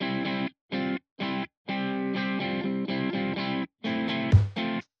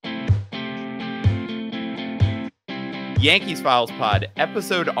Yankees Files Pod,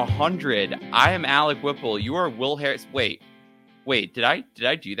 episode 100. I am Alec Whipple. You are Will Harris. Wait. Did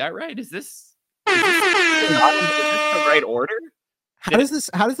I do that right? Is this the right order? How does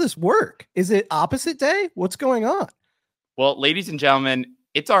this work? Is it opposite day? What's going on? Well, ladies and gentlemen,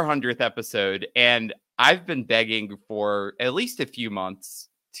 it's our 100th episode, and I've been begging for at least a few months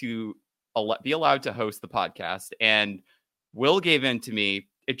to be allowed to host the podcast, and Will gave in to me.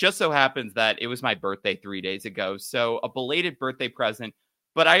 It just so happens that it was my birthday 3 days ago, so a belated birthday present.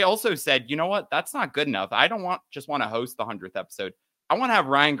 But I also said, you know what? That's not good enough. I don't just want to host the 100th episode. I want to have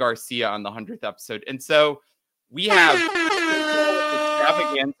Ryan Garcia on the 100th episode. And so we have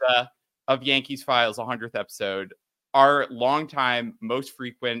extravaganza of Yankees Files 100th episode. Our longtime, most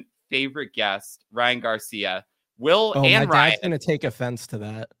frequent favorite guest, Ryan Garcia. Will and my Ryan. dad's going to take offense to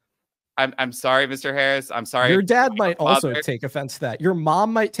that. I'm sorry, Mr. Harris. I'm sorry. Your dad might also take offense to that. Your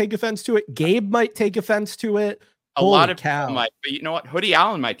mom might take offense to it. Gabe might take offense to it. A lot of people might, but you know what? Hoodie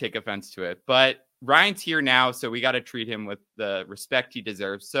Allen might take offense to it. But Ryan's here now, so we got to treat him with the respect he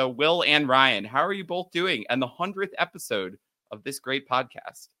deserves. So Will and Ryan, how are you both doing? And the 100th episode of this great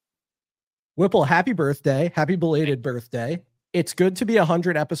podcast. Whipple, happy birthday. Happy belated birthday. It's good to be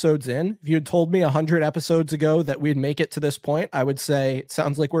 100 episodes in. If you had told me 100 episodes ago that we'd make it to this point, I would say it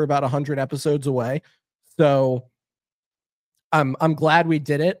sounds like we're about 100 episodes away. So I'm glad we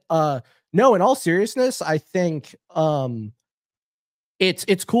did it. No, in all seriousness, I think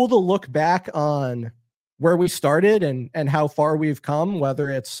it's cool to look back on where we started and how far we've come, whether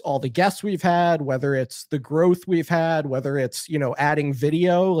it's all the guests we've had, whether it's the growth we've had, whether it's, adding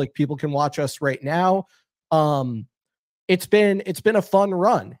video, like people can watch us right now. It's been a fun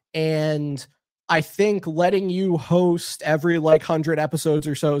run, and I think letting you host every 100 episodes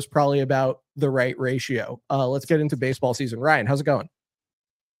or so is probably about the right ratio. Let's get into baseball season. Ryan, how's it going?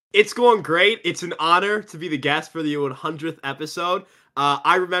 It's going great. It's an honor to be the guest for the 100th episode.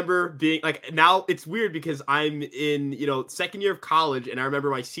 I remember being now it's weird because I'm in, second year of college, and I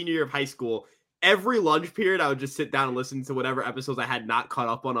remember my senior year of high school. Every lunch period, I would just sit down and listen to whatever episodes I had not caught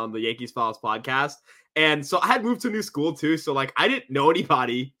up on the Yankees Files podcast. And so I had moved to a new school too. So I didn't know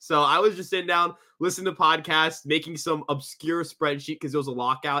anybody. So I was just sitting down, listening to podcasts, making some obscure spreadsheet because it was a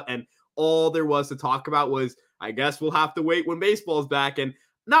lockout. And all there was to talk about was, I guess we'll have to wait when baseball's back. And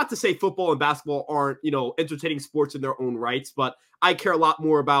not to say football and basketball aren't, entertaining sports in their own rights, but I care a lot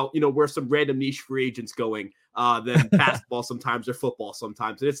more about, where some random niche free agents going than basketball sometimes or football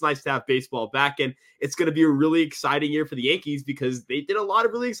sometimes. And it's nice to have baseball back. And it's going to be a really exciting year for the Yankees because they did a lot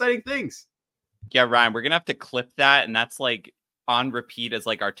of really exciting things. Yeah, Ryan, we're going to have to clip that. And that's on repeat as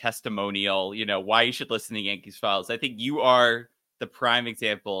our testimonial, why you should listen to Yankees Files. I think you are the prime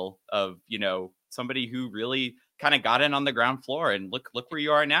example of, somebody who really kind of got in on the ground floor, and look where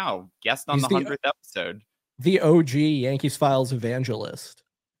you are now, guest on the 100th episode. The OG Yankees Files evangelist.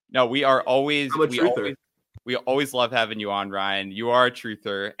 No, we always love having you on, Ryan. You are a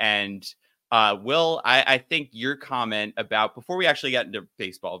truther. And Will, I think your comment about, before we actually get into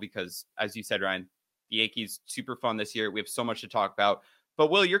baseball, because as you said, Ryan, the Yankees super fun this year. We have so much to talk about. But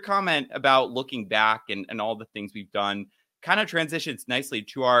Will, your comment about looking back and all the things we've done kind of transitions nicely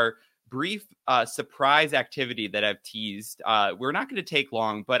to our brief surprise activity that I've teased. We're not going to take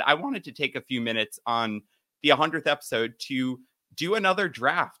long, but I wanted to take a few minutes on the 100th episode to do another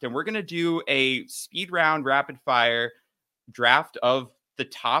draft. And we're going to do a speed round, rapid fire draft of the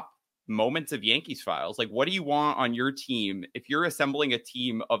top moments of Yankees Files. What do you want on your team? If you're assembling a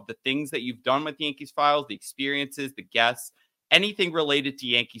team of the things that you've done with Yankees Files, the experiences, the guests, anything related to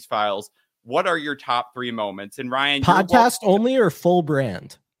Yankees Files, what are your top 3 moments? And Ryan, podcast only or full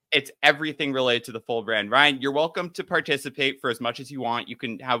brand? It's everything related to the full brand. Ryan, you're welcome to participate for as much as you want. You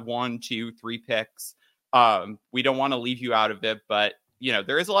can have 1, 2, 3 picks. We don't want to leave you out of it, but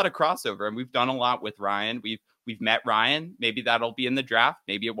there is a lot of crossover, and we've done a lot with Ryan. We've met Ryan. Maybe that'll be in the draft.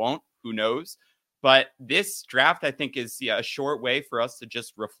 Maybe it won't. Who knows? But this draft, I think, is a short way for us to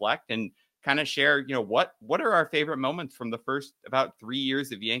just reflect and kind of share, what are our favorite moments from the first about 3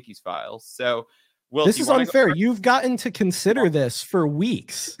 years of Yankees Files. So, Will, this is unfair. You've gotten to consider this for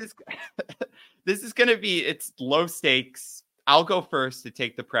weeks. This is going to be, it's low stakes. I'll go first to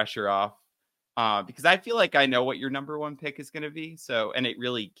take the pressure off because I feel like I know what your number 1 pick is going to be. So, and it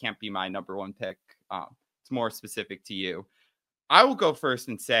really can't be my number 1 pick. It's more specific to you. I will go first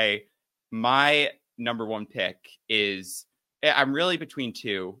and say my number 1 pick is, I'm really between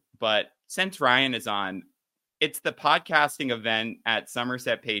 2, but since Ryan is on, it's the podcasting event at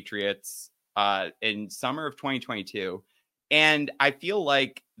Somerset Patriots in summer of 2022. And I feel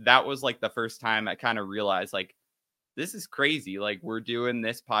like that was the first time I kind of realized this is crazy. Like, we're doing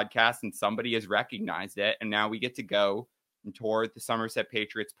this podcast and somebody has recognized it. And now we get to go and tour the Somerset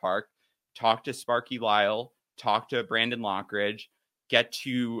Patriots Park, talk to Sparky Lyle, talk to Brandon Lockridge, get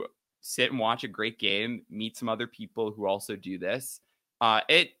to sit and watch a great game, meet some other people who also do this.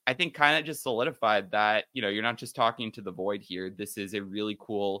 I think kind of just solidified that, you're not just talking to the void here. This is a really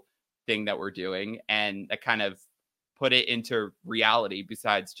cool thing that we're doing. And that kind of put it into reality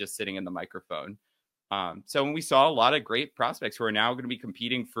besides just sitting in the microphone. So when we saw a lot of great prospects who are now going to be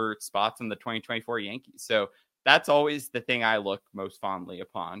competing for spots in the 2024 Yankees. So that's always the thing I look most fondly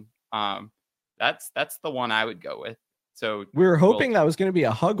upon. That's the one I would go with. So we were hoping that was going to be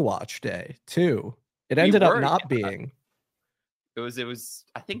a hug watch day too. It ended up not being. It was,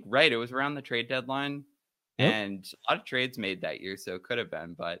 I think, right. It was around the trade deadline, and a lot of trades made that year, so it could have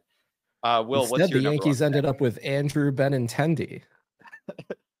been. But Will, instead, what's your the Yankees ended up with Andrew Benintendi.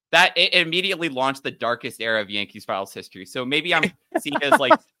 That it immediately launched the darkest era of Yankees Files history. So maybe I'm seeing it as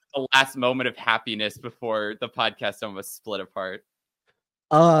like the last moment of happiness before the podcast almost split apart.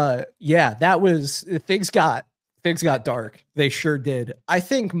 Yeah, that was things got dark. They sure did. I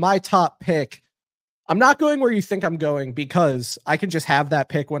think my top pick. I'm not going where you think I'm going because I can just have that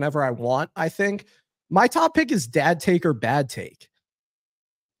pick whenever I want. I think my top pick is dad take or bad take.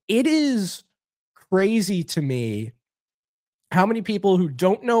 It is crazy to me how many people who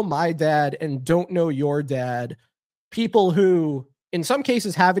don't know my dad and don't know your dad, people who in some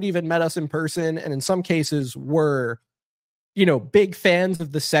cases haven't even met us in person, and in some cases were, big fans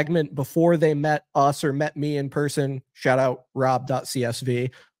of the segment before they met us or met me in person. Shout out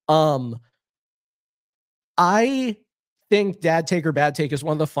rob.csv. I think dad take or bad take is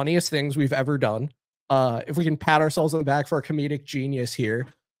one of the funniest things we've ever done. If we can pat ourselves on the back for our comedic genius here,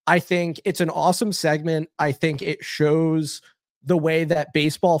 I think it's an awesome segment. I think it shows the way that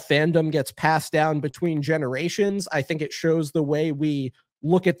baseball fandom gets passed down between generations. I think it shows the way we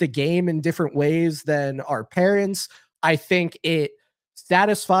look at the game in different ways than our parents. I think it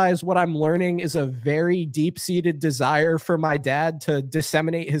satisfies what I'm learning is a very deep-seated desire for my dad to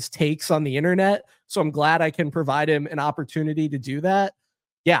disseminate his takes on the internet. So I'm glad I can provide him an opportunity to do that.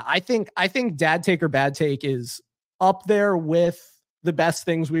 Yeah, I think dad take or bad take is up there with the best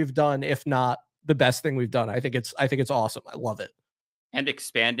things we've done, if not the best thing we've done. I think it's awesome. I love it. And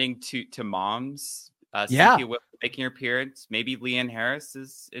expanding to moms, Cynthia Whipple making her appearance. Maybe Leanne Harris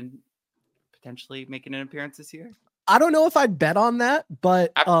is potentially making an appearance this year. I don't know if I'd bet on that,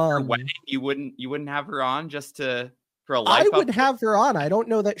 but after her wedding, you wouldn't have her on just for a life. I would have her on. I don't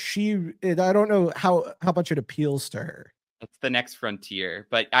know that I don't know how much it appeals to her. That's the next frontier.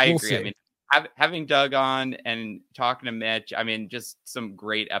 But I agree. See. I mean, having Doug on and talking to Mitch, I mean, just some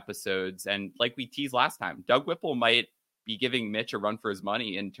great episodes. And like we teased last time, Doug Whipple might be giving Mitch a run for his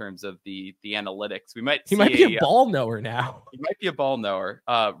money in terms of the analytics. He might be a ball knower now. He might be a ball knower.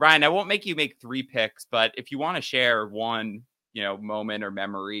 Ryan, I won't make you make 3 picks, but if you want to share one, moment or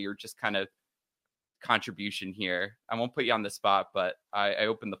memory or just kind of contribution here, I won't put you on the spot, but I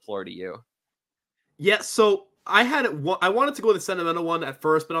open the floor to you. Yeah. So I wanted to go with the sentimental one at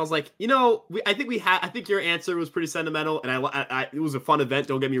first, but I was like, I think your answer was pretty sentimental, and it was a fun event.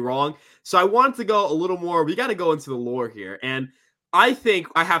 Don't get me wrong. So I wanted to go a little more. We got to go into the lore here, and I think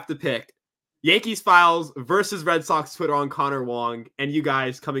I have to pick Yankees Files versus Red Sox Twitter on Connor Wong, and you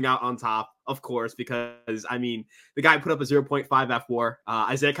guys coming out on top, of course, because I mean the guy put up a 0.5 F4.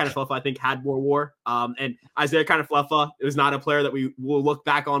 Isaiah Kiner-Falefa, I think, had more WAR, and Isaiah Kiner-Falefa is not a player that we will look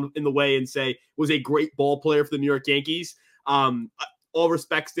back on in the way and say was a great ball player for the New York Yankees. All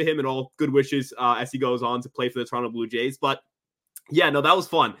respects to him and all good wishes as he goes on to play for the Toronto Blue Jays. But yeah, no, that was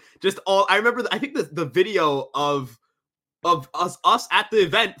fun. I remember. I think the video of us at the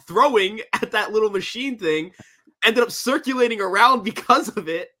event throwing at that little machine thing ended up circulating around because of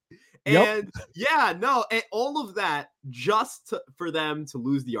it. And and all of that just for them to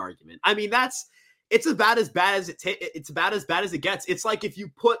lose the argument. I mean, it's about as bad as it gets. It's like if you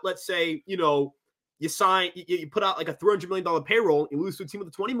put, let's say, you put out like a $300 million payroll, you lose to a team with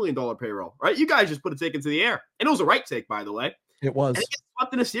a $20 million payroll, right? You guys just put a take into the air, and it was a right take, by the way. It was. And it gets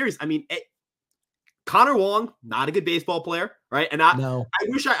swept in a series. I mean, Connor Wong, not a good baseball player, right? And I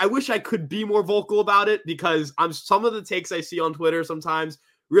wish I could be more vocal about it, because some of the takes I see on Twitter sometimes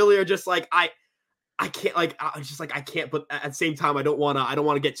really are just like I can't, like, it's just like I can't. But at the same time, I don't want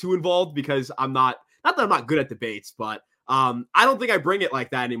to get too involved, because I'm not that I'm not good at debates, but I don't think I bring it like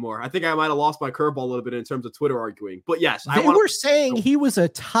that anymore. I think I might have lost my curveball a little bit in terms of Twitter arguing. But yes, they were saying he was a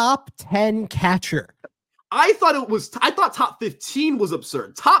top 10 catcher. I thought top 15 was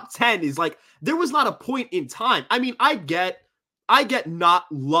absurd. Top 10 is like, there was not a point in time. I mean, I get I get not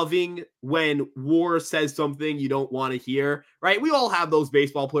loving when WAR says something you don't want to hear, right? We all have those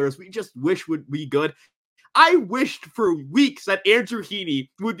baseball players we just wish would be good. I wished for weeks that Andrew Heaney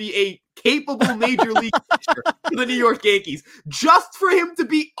would be a capable major league pitcher for the New York Yankees, just for him to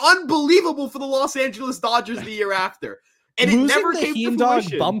be unbelievable for the Los Angeles Dodgers the year after. And losing it never the came Heen to Dog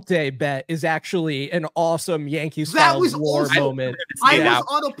fruition. Bump Day bet is actually an awesome Yankees That was WAR awesome. moment. I was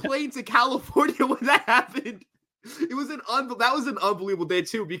on a plane to California when that happened. It was that was an unbelievable day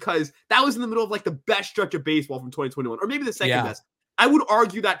too, because that was in the middle of like the best stretch of baseball from 2021, or maybe the second best. I would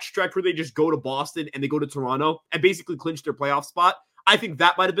argue that stretch where they just go to Boston and they go to Toronto and basically clinch their playoff spot. I think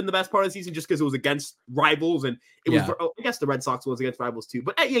that might have been the best part of the season, just because it was against rivals, and it was. I guess the Red Sox was against rivals too,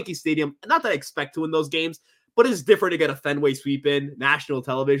 but at Yankee Stadium, not that I expect to win those games, but it's different to get a Fenway sweep in, national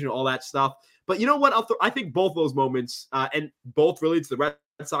television, all that stuff. But you know what? I think both those moments, and both related to the Red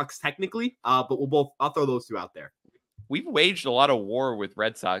Sox technically, but I'll throw those two out there. We've waged a lot of war with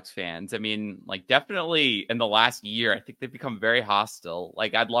Red Sox fans. I mean, like, definitely in the last year, I think they've become very hostile.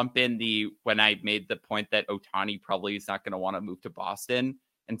 Like, I'd lump in when I made the point that Ohtani probably is not going to want to move to Boston,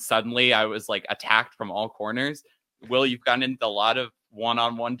 and suddenly I was like attacked from all corners. Will, you've gotten into a lot of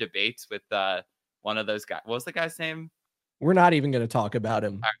one-on-one debates with one of those guys. What was the guy's name? We're not even going to talk about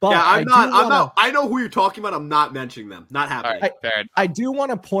him. But yeah, I'm not. I know who you're talking about. I'm not mentioning them. Not happening. Right, I do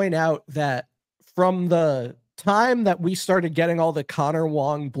want to point out that from the time that we started getting all the Connor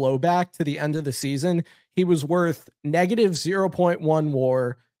Wong blowback to the end of the season, he was worth negative 0.1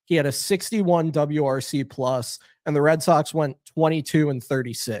 WAR. He had a 61 WRC plus, and the Red Sox went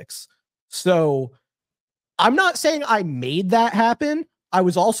 22-36. So I'm not saying I made that happen. I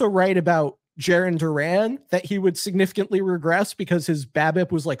was also right about Jarren Duran that he would significantly regress because his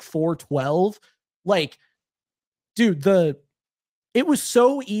BABIP was like 412. Like, dude, it was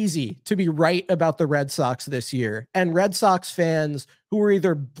so easy to be right about the Red Sox this year, and Red Sox fans who were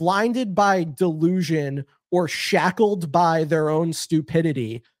either blinded by delusion or shackled by their own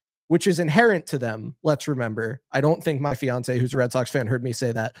stupidity, which is inherent to them. Let's remember, I don't think my fiance, who's a Red Sox fan, heard me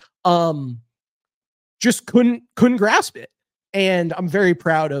say that. Just couldn't grasp it. And I'm very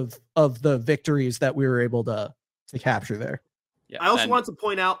proud of the victories that we were able to capture there. Yeah, I also want to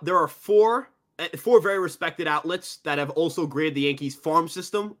point out there are four very respected outlets that have also graded the Yankees farm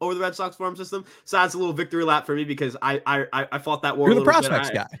system over the Red Sox farm system. So that's a little victory lap for me, because I fought that war. You're the prospects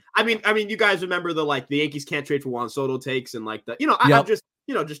guy. I mean, you guys remember the Yankees can't trade for Juan Soto takes, and like I'm just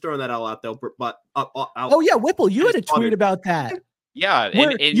just throwing that all out there. But oh yeah, Whipple, you had a tweet about that. Yeah,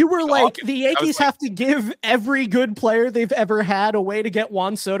 you were like, the Yankees have to give every good player they've ever had a way to get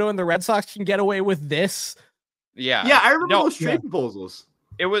Juan Soto, and the Red Sox can get away with this. Yeah, I remember those trade proposals.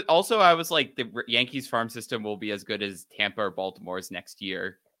 It was also, I was like, the Yankees farm system will be as good as Tampa or Baltimore's next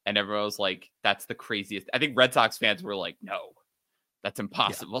year, and everyone was like, that's the craziest. I think Red Sox fans were like, no, that's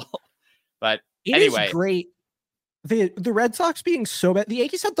impossible. Yeah. But anyway, is great. The Red Sox being so bad. The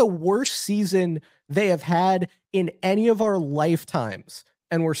Yankees had the worst season they have had in any of our lifetimes,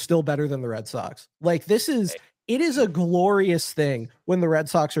 and we're still better than the Red Sox. Like, it is a glorious thing when the Red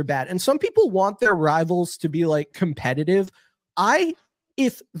Sox are bad. And some people want their rivals to be like competitive.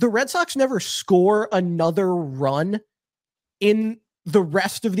 If the Red Sox never score another run in the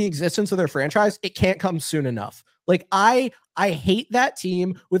rest of the existence of their franchise, it can't come soon enough. Like, I hate that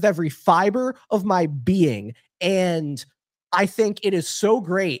team with every fiber of my being. And I think it is so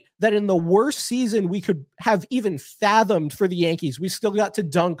great that in the worst season we could have even fathomed for the Yankees, we still got to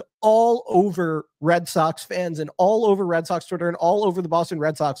dunk all over Red Sox fans and all over Red Sox Twitter and all over the Boston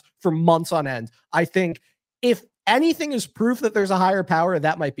Red Sox for months on end. I think if anything is proof that there's a higher power,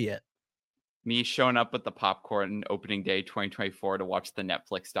 that might be it. Me showing up with the popcorn opening day 2024 to watch the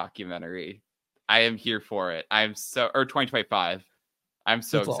Netflix documentary. I am here for it. Or 2025. I'm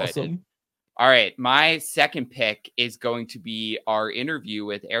so excited. Awesome. All right. My second pick is going to be our interview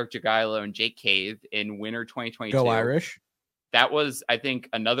with Eric Jagielo and Jake Cave in winter 2022. Go Irish. That was, I think,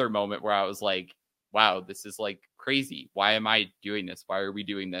 another moment where I was like, wow, this is like crazy. Why am I doing this? Why are we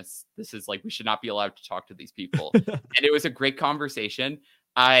doing this? This is like, we should not be allowed to talk to these people. And it was a great conversation.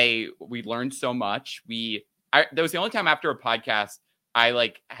 We learned so much. That was the only time after a podcast I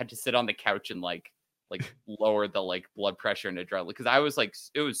like had to sit on the couch and like lower the like blood pressure and adrenaline, because I was like,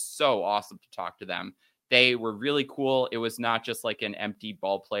 it was so awesome to talk to them. They were really cool. It was not just like an empty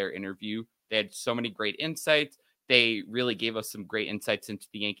ball player interview. They had so many great insights. They really gave us some great insights into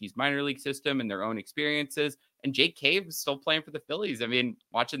the Yankees minor league system and their own experiences. And Jake Cave is still playing for the Phillies. I mean,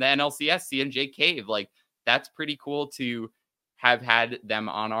 watching the NLCS, seeing Jake Cave, like, that's pretty cool to have had them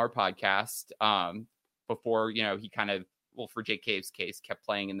on our podcast before, he kind of, for Jake Cave's case, kept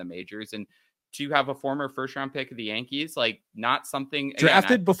playing in the majors. And to have a former first round pick of the Yankees, like not something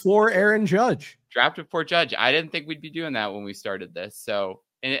drafted before Aaron Judge. Drafted before Judge. I didn't think we'd be doing that when we started this. So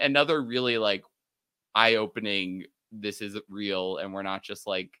another really like eye-opening, this is real and we're not just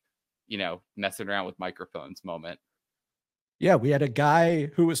like, messing around with microphones moment. Yeah, we had a guy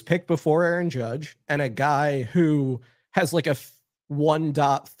who was picked before Aaron Judge and a guy who has like a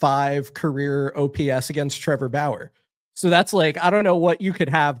 1.5 career OPS against Trevor Bauer. So that's like, I don't know what you could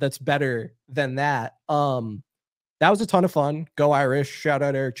have that's better than that. That was a ton of fun. Go Irish. Shout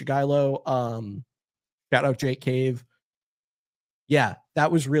out Eric Jagailo. Shout out Jake Cave. Yeah,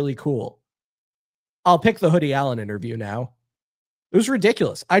 that was really cool. I'll pick the Hoodie Allen interview now. It was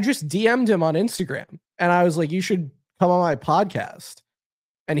ridiculous. I just DM'd him on Instagram and I was like, you should come on my podcast.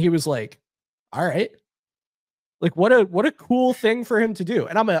 And he was like, all right. Like what a cool thing for him to do.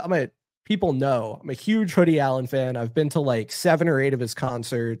 And people know I'm a huge Hoodie Allen fan. I've been to like 7 or 8 of his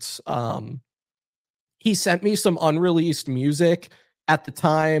concerts. He sent me some unreleased music at the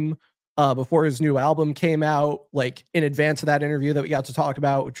time before his new album came out, like in advance of that interview that we got to talk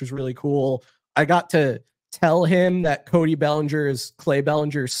about, which was really cool. I got to tell him that Cody Bellinger is Clay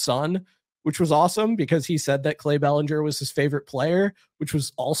Bellinger's son, which was awesome because he said that Clay Bellinger was his favorite player, which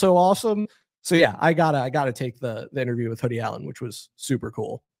was also awesome. So yeah, I gotta take the interview with Hoodie Allen, which was super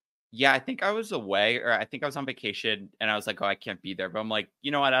cool. Yeah, I think I was away, or I think I was on vacation, and I was like, "Oh, I can't be there." But I'm like,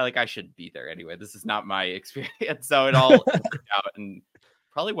 you know what? I should be there anyway. This is not my experience, so it all worked out, and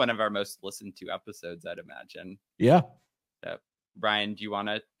probably one of our most listened to episodes, I'd imagine. Yeah. Brian, do you want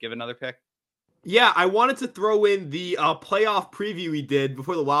to give another pick? Yeah, I wanted to throw in the playoff preview we did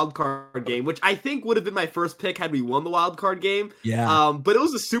before the wild card game, which I think would have been my first pick had we won the wild card game. Yeah. But it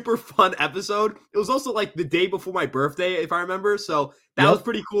was a super fun episode. It was also like the day before my birthday, if I remember. So that was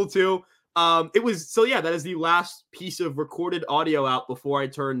pretty cool too. That is the last piece of recorded audio out before I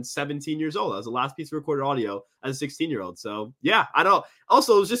turned 17 years old. That was the last piece of recorded audio as a 16-year-old. So yeah, I know.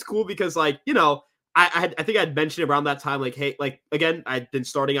 Also, it was just cool because I think I'd mentioned around that time, like, hey, like, again, I'd been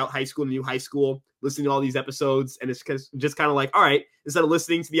starting out high school, new high school, listening to all these episodes. And it's just kind of like, all right, instead of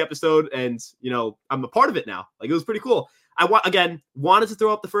listening to the episode and, I'm a part of it now. Like, it was pretty cool. I wanted to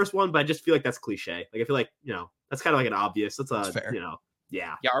throw up the first one, but I just feel like that's cliche. Like, I feel like, that's kind of like an obvious, that's fair. Yeah.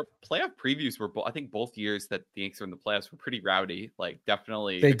 Yeah. Our playoff previews were, I think both years that the Yankees were in the playoffs were pretty rowdy. Like,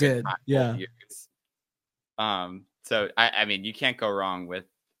 definitely. They did. Yeah. So, I mean, you can't go wrong with,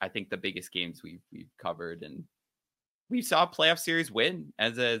 I think, the biggest games we've covered, and we saw a playoff series win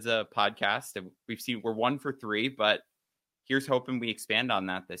as a podcast. And we're 1 for 3, but here's hoping we expand on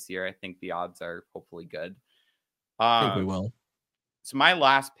that this year. I think the odds are hopefully good. I think we will. So my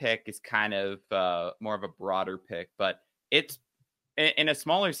last pick is kind of more of a broader pick, but it's in a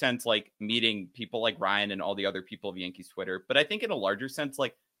smaller sense, like meeting people like Ryan and all the other people of Yankees Twitter. But I think in a larger sense,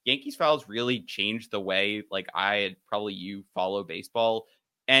 like Yankees Files really changed the way like you follow baseball.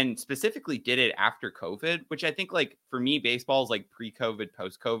 And specifically did it after COVID, which I think, like, for me, baseball is like pre-COVID,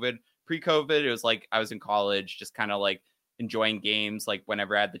 post-COVID. Pre-COVID, it was like I was in college, just kind of like enjoying games, like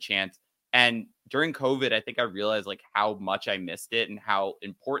whenever I had the chance. And during COVID, I think I realized like how much I missed it and how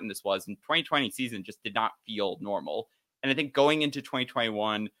important this was. And 2020 season just did not feel normal. And I think going into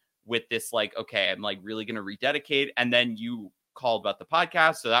 2021 with this, like, okay, I'm like really going to rededicate. And then you called about the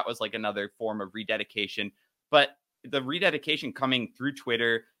podcast. So that was like another form of rededication. But the rededication coming through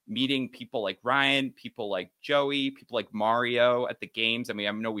Twitter, meeting people like Ryan, people like Joey, people like Mario at the games. I mean,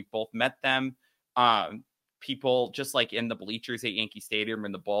 I know we both met them. People just like in the bleachers at Yankee Stadium or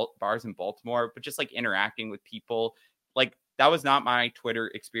in the bars in Baltimore, but just like interacting with people. Like, that was not my Twitter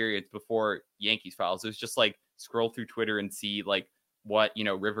experience before Yankees Files. It was just like scroll through Twitter and see like what,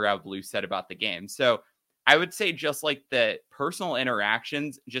 River Out Blue said about the game. So I would say just like the personal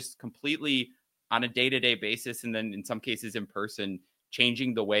interactions, just completely on a day-to-day basis, and then in some cases in person,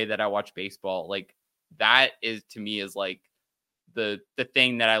 changing the way that I watch baseball. Like, that is, to me, is like the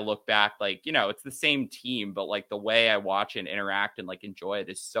thing that I look back, like, it's the same team, but like the way I watch and interact and like enjoy it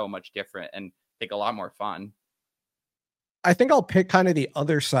is so much different and I think a lot more fun. I think I'll pick kind of the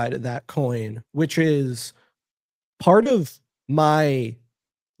other side of that coin, which is part of my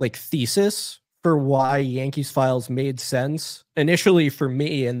like thesis for why Yankees Files made sense initially for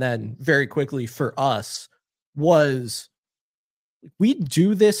me and then very quickly for us was we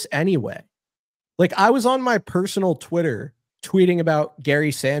do this anyway. Like, I was on my personal Twitter tweeting about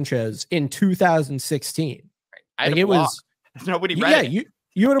Gary Sanchez in 2016. Like, it was nobody read it. Yeah,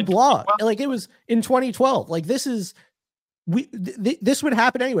 you had a blog. Like, it was in 2012. Like, this would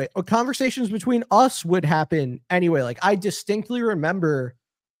happen anyway. Conversations between us would happen anyway. Like, I distinctly remember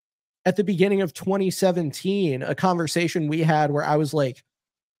at the beginning of 2017, a conversation we had where I was like,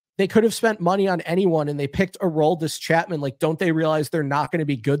 they could have spent money on anyone and they picked Aroldis Chapman. Like, don't they realize they're not going to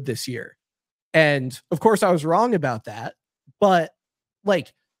be good this year? And of course I was wrong about that, but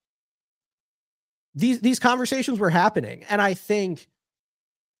like these conversations were happening. And I think,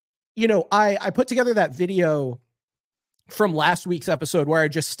 you know, I put together that video from last week's episode where I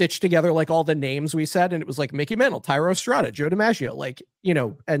just stitched together like all the names we said. And it was like Mickey Mantle, Tyro Estrada, Joe DiMaggio, like, you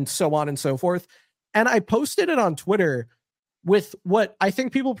know, and so on and so forth. And I posted it on Twitter with what I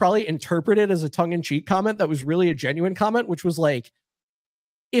think people probably interpreted as a tongue-in-cheek comment that was really a genuine comment, which was like,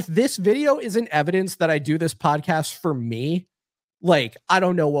 if this video isn't evidence that I do this podcast for me, like, I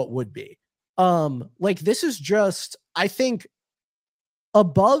don't know what would be. Like, this is just, I think,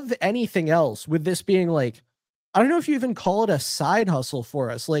 above anything else, with this being like, I don't know if you even call it a side hustle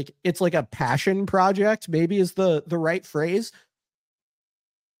for us. Like, it's like a passion project, maybe is the right phrase.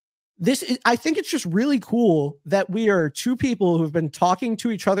 This is, I think it's just really cool that we are two people who've been talking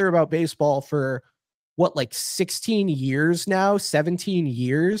to each other about baseball for what, like 16 years now, 17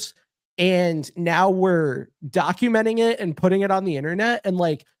 years. And now we're documenting it and putting it on the internet. And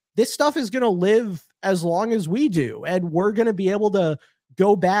like, this stuff is going to live as long as we do. And we're going to be able to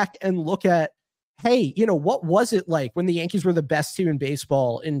go back and look at, hey, you know, what was it like when the Yankees were the best team in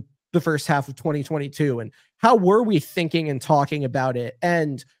baseball in the first half of 2022? And how were we thinking and talking about it?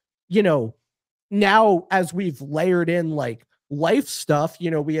 And, you know, now as we've layered in like life stuff,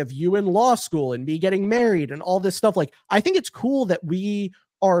 you know, we have you in law school and me getting married and all this stuff. Like, I think it's cool that we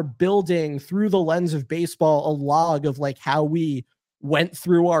are building through the lens of baseball a log of like how we went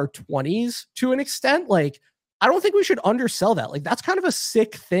through our 20s to an extent. Like, I don't think we should undersell that. Like, that's kind of a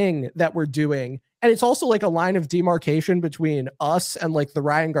sick thing that we're doing. And it's also like a line of demarcation between us and like the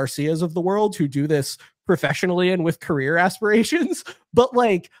Ryan Garcias of the world who do this professionally and with career aspirations. But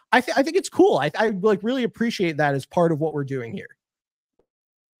like, I think it's cool. I like really appreciate that as part of what we're doing here.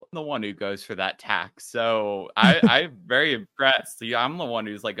 I'm the one who goes for that tax. So I'm very impressed. Yeah, I'm the one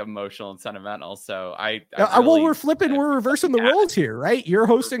who's like emotional and sentimental. So I really, well, we're reversing the roles here, right? You're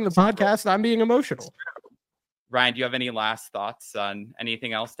hosting the podcast and I'm being emotional. Ryan, do you have any last thoughts on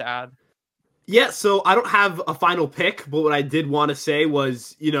anything else to add? Yeah, so I don't have a final pick, but what I did want to say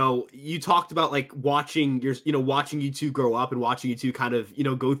was, you know, you talked about like watching you two grow up and watching you two kind of, you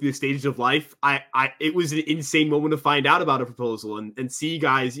know, go through the stages of life. It was an insane moment to find out about a proposal and see you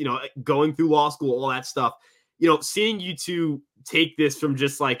guys, you know, going through law school, all that stuff. You know, seeing you two take this from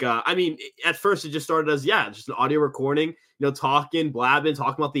just like, I mean, at first it just started as, just an audio recording, you know, talking, blabbing,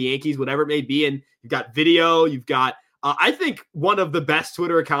 talking about the Yankees, whatever it may be. And you've got video, you've got, I think one of the best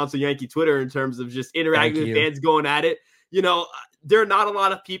Twitter accounts on Yankee Twitter in terms of just interacting with fans going at it. You know, there are not a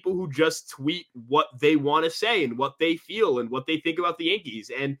lot of people who just tweet what they want to say and what they feel and what they think about the Yankees.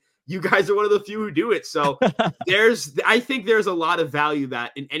 And you guys are one of the few who do it. So I think there's a lot of value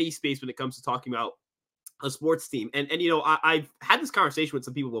that in any space when it comes to talking about a sports team. And you know, I've had this conversation with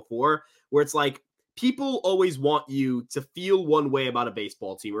some people before where it's like, people always want you to feel one way about a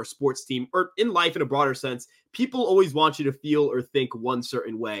baseball team or a sports team, or in life in a broader sense. People always want you to feel or think one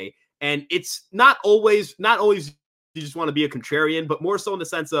certain way. And it's not always you just want to be a contrarian, but more so in the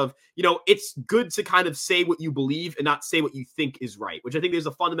sense of, you know, it's good to kind of say what you believe and not say what you think is right, which I think there's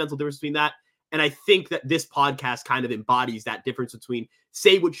a fundamental difference between that. And I think that this podcast kind of embodies that difference between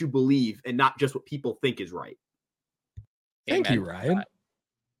say what you believe and not just what people think is right. Thank you, Ryan.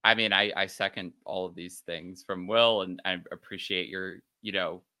 I mean, I second all of these things from Will, and I appreciate your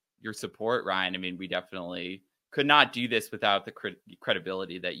support, Ryan. I mean, we definitely could not do this without the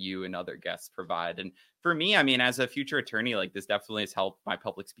credibility that you and other guests provide. And for me, I mean, as a future attorney, like this definitely has helped my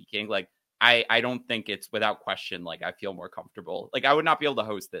public speaking. Like, I don't think it's without question, like I feel more comfortable. Like I would not be able to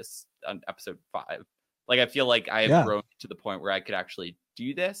host this on episode 5. Like, I feel like I have grown to the point where I could actually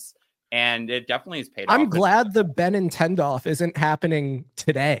do this. And it definitely has paid off. I'm glad the Ben and Tendoff isn't happening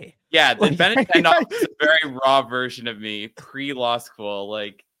today. Yeah, the Ben and Tendoff is a very raw version of me pre-law school.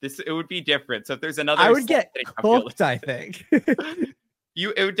 Like this, it would be different. So if there's another, I would get cooked, I think.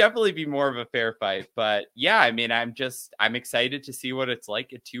 It would definitely be more of a fair fight. But yeah, I mean, I'm excited to see what it's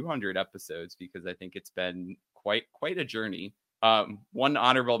like at 200 episodes, because I think it's been quite a journey. One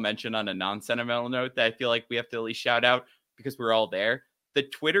honorable mention on a non-sentimental note that I feel like we have to at least shout out, because we're all there. The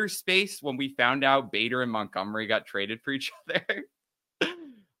Twitter space when we found out Bader and Montgomery got traded for each other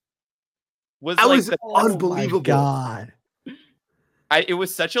was unbelievable. God, it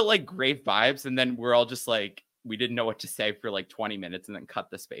was such a like great vibes, and then we're all just like we didn't know what to say for like 20 minutes, and then cut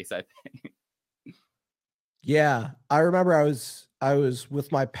the space. I think. Yeah, I remember I was with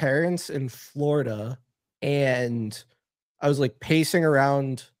my parents in Florida, and I was like pacing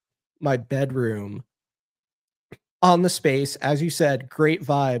around my bedroom. on the space. As you said, great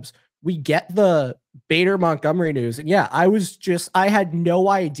vibes. We get the Bader Montgomery news. And yeah, I had no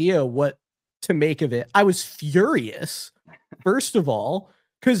idea what to make of it. I was furious, first of all,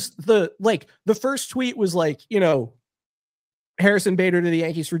 because the first tweet was like, Harrison Bader to the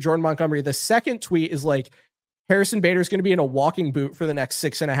Yankees for Jordan Montgomery. The second tweet is like, Harrison Bader is going to be in a walking boot for the next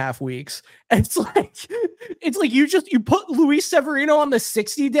 6.5 weeks. And it's like you put Luis Severino on the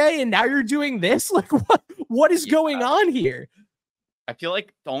 60 day and now you're doing this. Like what is going on here? I feel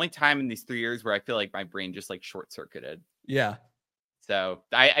like the only time in these 3 years where I feel like my brain just like short circuited. Yeah. So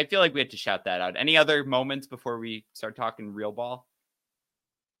I feel like we had to shout that out. Any other moments before we start talking real ball?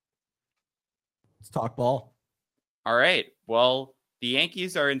 Let's talk ball. All right. Well, the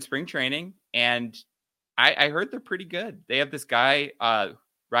Yankees are in spring training and I heard they're pretty good. They have this guy,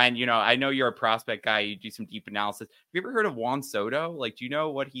 Ryan, I know you're a prospect guy. You do some deep analysis. Have you ever hered of Juan Soto? Like, do you know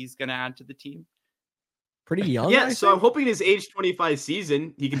what he's going to add to the team? Pretty young. Yeah. So I'm hoping his age 25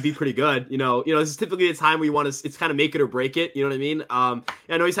 season, he can be pretty good. This is typically the time where you want to, it's kind of make it or break it. You know what I mean?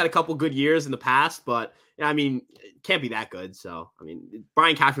 I know he's had a couple good years in the past, but it can't be that good. So,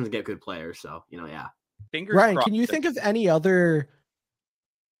 Brian Cashman's a good player. So, yeah. Fingers Ryan, crossed. can you think of any other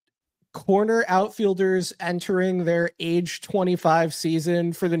corner outfielders entering their age 25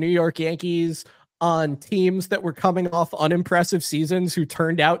 season for the New York Yankees on teams that were coming off unimpressive seasons who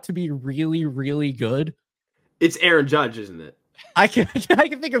turned out to be really, really good? It's Aaron Judge, isn't it? I can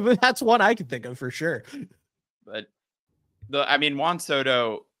think of, that's one I can think of for sure. But Juan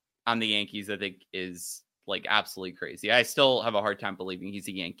Soto on the Yankees, I think, is like absolutely crazy. I still have a hard time believing he's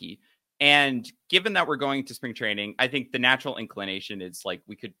a Yankee. And given that we're going to spring training, I think the natural inclination is like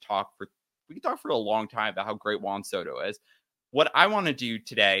we could talk for a long time about how great Juan Soto is. What I want to do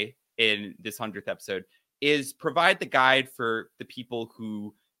today in this 100th episode is provide the guide for the people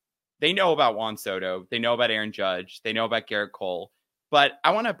who they know about Juan Soto, they know about Aaron Judge, they know about Garrett Cole, but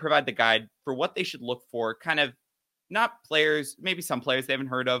I want to provide the guide for what they should look for, kind of not players, maybe some players they haven't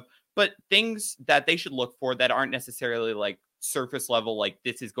heard of, but things that they should look for that aren't necessarily like surface level, like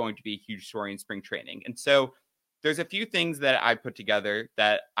this is going to be a huge story in spring training. And so there's a few things that I put together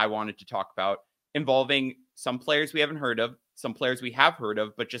that I wanted to talk about involving some players we haven't heard of, some players we have heard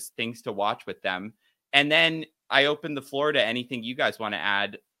of, but just things to watch with them. And then I open the floor to anything you guys want to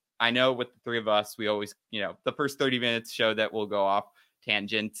add. I know with the three of us, we always, the first 30 minutes show that we'll go off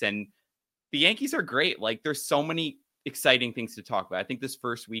tangents, and the Yankees are great. Like there's so many exciting things to talk about. I think this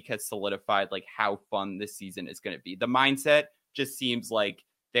first week has solidified like how fun this season is going to be. The mindset just seems like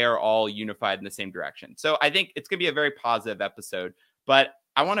they're all unified in the same direction. So I think it's going to be a very positive episode, but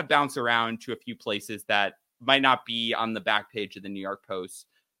I want to bounce around to a few places that might not be on the back page of the New York Post,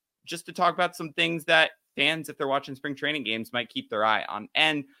 just to talk about some things that fans, if they're watching spring training games, might keep their eye on.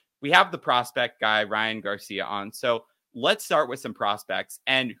 And we have the prospect guy, Ryan Garcia, on. So let's start with some prospects.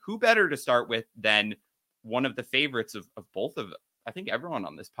 And who better to start with than one of the favorites of both of, I think, everyone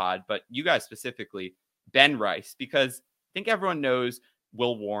on this pod, but you guys specifically, Ben Rice, because I think everyone knows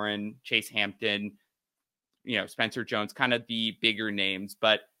Will Warren, Chase Hampton, Spencer Jones, kind of the bigger names,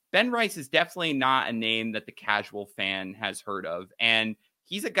 but Ben Rice is definitely not a name that the casual fan has heard of. And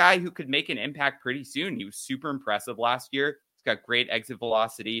he's a guy who could make an impact pretty soon. He was super impressive last year. He's got great exit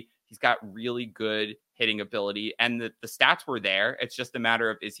velocity. He's got really good hitting ability, and the stats were there. It's just a matter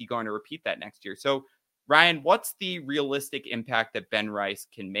of, is he going to repeat that next year? So Ryan, what's the realistic impact that Ben Rice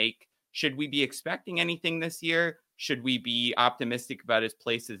can make? Should we be expecting anything this year? Should we be optimistic about his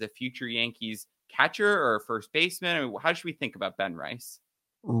place as a future Yankees catcher or first baseman? I mean, how should we think about Ben Rice?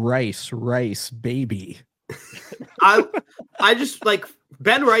 Rice, baby. I just like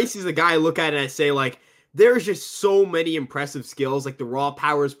Ben Rice is a guy I look at and I say, like, there's just so many impressive skills. Like the raw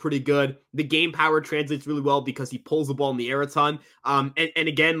power is pretty good. The game power translates really well because he pulls the ball in the air a ton. And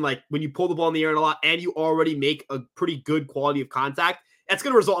again, like when you pull the ball in the air a lot and you already make a pretty good quality of contact, that's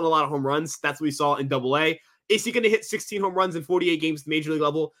going to result in a lot of home runs. That's what we saw in Double-A. Is he going to hit 16 home runs in 48 games at the major league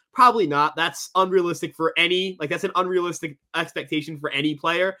level? Probably not. That's unrealistic for that's an unrealistic expectation for any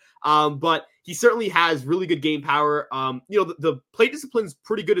player. But he certainly has really good game power. The plate discipline's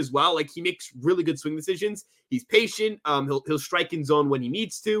pretty good as well. Like he makes really good swing decisions. He's patient. He'll strike in zone when he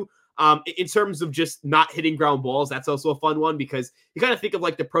needs to. In terms of just not hitting ground balls, that's also a fun one because you kind of think of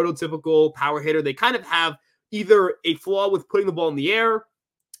like the prototypical power hitter. They kind of have either a flaw with putting the ball in the air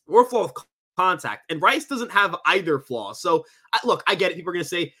or a flaw with contact. And Rice doesn't have either flaw. So look, I get it. People are going to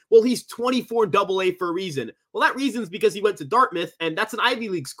say, well, he's 24 Double-A for a reason. Well, that reason's because he went to Dartmouth and that's an Ivy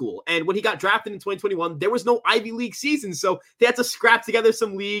League school. And when he got drafted in 2021, there was no Ivy League season. So they had to scrap together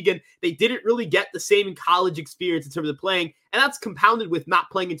some league and they didn't really get the same college experience in terms of playing. And that's compounded with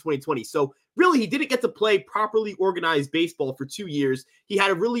not playing in 2020. So really, he didn't get to play properly organized baseball for 2 years. He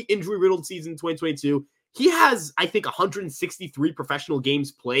had a really injury-riddled season in 2022. He has, I think, 163 professional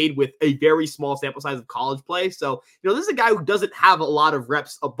games played with a very small sample size of college play. So, this is a guy who doesn't have a lot of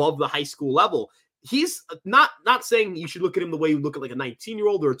reps above the high school level. He's not saying you should look at him the way you look at like a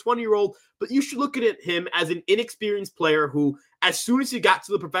 19-year-old or a 20-year-old, but you should look at him as an inexperienced player who, as soon as he got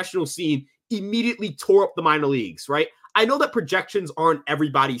to the professional scene, immediately tore up the minor leagues, right? I know that projections aren't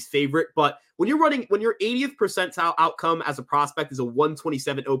everybody's favorite, but when your 80th percentile outcome as a prospect is a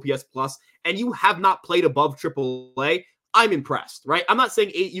 127 OPS plus, and you have not played above AAA, I'm impressed, right? I'm not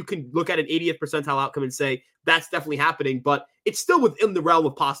saying you can look at an 80th percentile outcome and say that's definitely happening, but it's still within the realm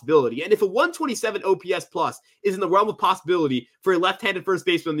of possibility. And if a 127 OPS plus is in the realm of possibility for a left-handed first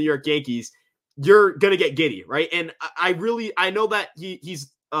baseman in the New York Yankees, you're going to get giddy, right? And I know that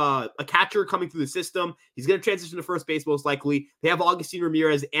he's a catcher coming through the system. He's going to transition to first base most likely. They have Augustine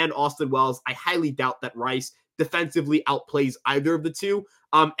Ramirez and Austin Wells. I highly doubt that Rice defensively outplays either of the two.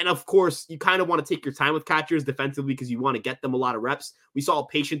 And of course, you kind of want to take your time with catchers defensively because you want to get them a lot of reps. We saw how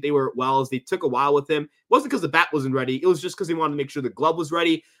patient they were at Wells. They took a while with him. It wasn't because the bat wasn't ready. It was just because they wanted to make sure the glove was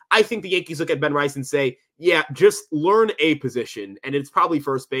ready. I think the Yankees look at Ben Rice and say, yeah, just learn a position. And it's probably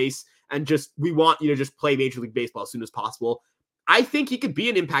first base. And we want you to just play Major League Baseball as soon as possible. I think he could be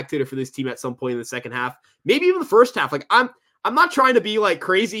an impact hitter for this team at some point in the second half, maybe even the first half. Like I'm not trying to be like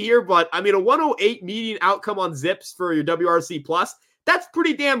crazy here, but I mean, a 108 median outcome on Zips for your WRC plus, that's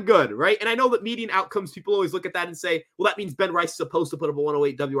pretty damn good, right? And I know that median outcomes, people always look at that and say, well, that means Ben Rice is supposed to put up a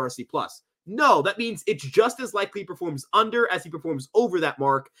 108 WRC plus. No, that means it's just as likely he performs under as he performs over that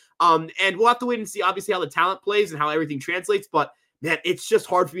mark. And we'll have to wait and see, obviously, how the talent plays and how everything translates. But man, it's just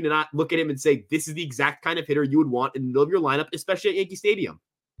hard for me to not look at him and say, this is the exact kind of hitter you would want in the middle of your lineup, especially at Yankee Stadium.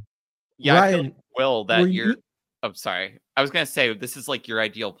 Yeah, Ryan, I feel like, Will, that you're... I'm sorry. I was going to say, this is like your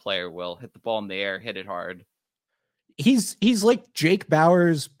ideal player, Will. Hit the ball in the air, hit it hard. He's like Jake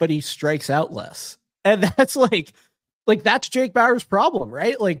Bauers, but he strikes out less. And that's like that's Jake Bauers' problem,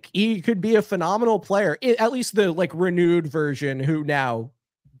 right? Like, he could be a phenomenal player, at least the like renewed version who now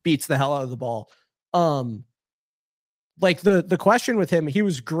beats the hell out of the ball. Like the question with him, he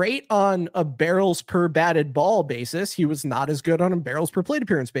was great on a barrels per batted ball basis. He was not as good on a barrels per plate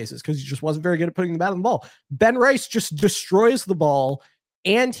appearance basis because he just wasn't very good at putting the bat on the ball. Ben Rice just destroys the ball,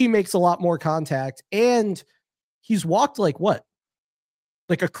 and he makes a lot more contact, and he's walked like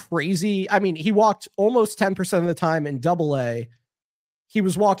a crazy. I mean, he walked almost 10% of the time in Double-A. He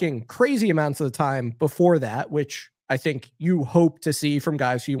was walking crazy amounts of the time before that, which I think you hope to see from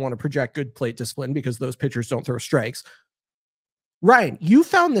guys who you want to project good plate discipline because those pitchers don't throw strikes. Ryan, you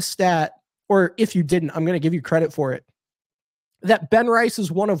found the stat, or if you didn't, I'm going to give you credit for it, that Ben Rice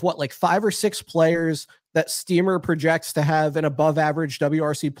is one of 5 or 6 players that Steamer projects to have an above average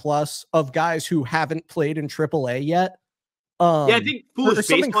WRC plus of guys who haven't played in AAA yet. Yeah, I think Foolish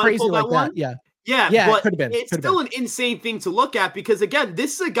something crazy like that. Yeah, but it could have been. It's still an insane thing to look at because, again,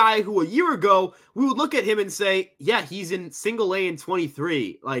 this is a guy who a year ago we would look at him and say, yeah, he's in single A in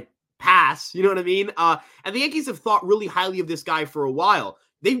 23. Like, pass, you know what I mean? And the Yankees have thought really highly of this guy for a while.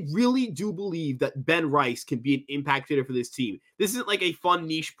 They really do believe that Ben Rice can be an impact hitter for this team. This isn't like a fun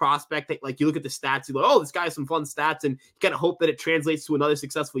niche prospect that, like, you look at the stats, you go, oh, this guy has some fun stats, and you kind of hope that it translates to another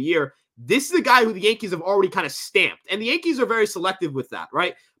successful year. This is a guy who the Yankees have already kind of stamped, and the Yankees are very selective with that,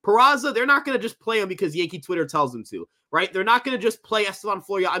 right? Peraza, they're not going to just play him because Yankee Twitter tells them to, right? They're not going to just play Esteban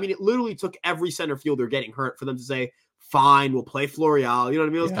Florial. I mean, it literally took every center fielder getting hurt for them to say, fine, we'll play Florial. You know what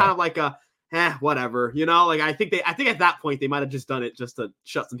I mean? It was kind of like a, whatever. You know, like I think at that point they might have just done it just to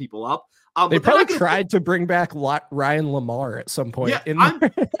shut some people up. They probably tried to bring back Ryan Lamar at some point. Yeah,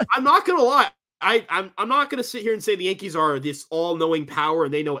 I'm not gonna lie. I'm not gonna sit here and say the Yankees are this all-knowing power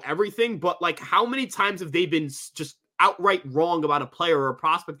and they know everything. But like, how many times have they been just outright wrong about a player or a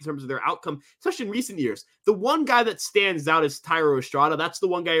prospect in terms of their outcome, especially in recent years? The one guy that stands out is Thairo Estrada. That's the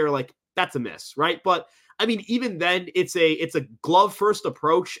one guy you're like, that's a miss, right? But I mean, even then, it's a glove first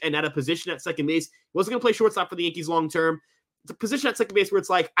approach, and at a position at second base, he wasn't going to play shortstop for the Yankees long term. It's a position at second base where it's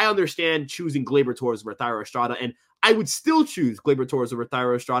like, I understand choosing Gleyber Torres over Thairo Estrada, and I would still choose Gleyber Torres over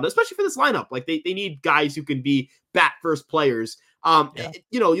Thairo Estrada, especially for this lineup. Like they need guys who can be bat first players.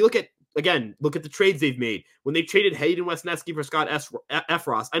 You know, you look at the trades they've made. When they traded Hayden Wesneski for Scott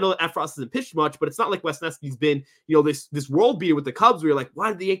Effross, I know that Effross hasn't pitched much, but it's not like Wesneski's been, you know, this world beater with the Cubs where you're like, why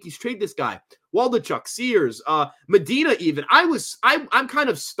did the Yankees trade this guy? Waldichuk, Sears, Medina even. I'm kind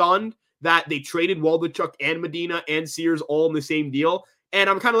of stunned that they traded Waldichuk and Medina and Sears all in the same deal. And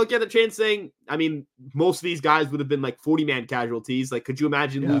I'm kind of looking at the trade and saying, I mean, most of these guys would have been like 40-man casualties. Like, could you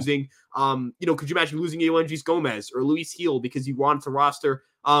imagine losing, could you imagine losing Yoendrys Gomez or Luis Gil because you wanted to roster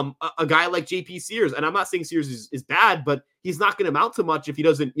a guy like JP Sears. And I'm not saying Sears is bad, but he's not going to amount to much if he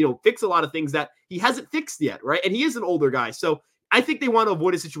doesn't, fix a lot of things that he hasn't fixed yet, right? And he is an older guy. So I think they want to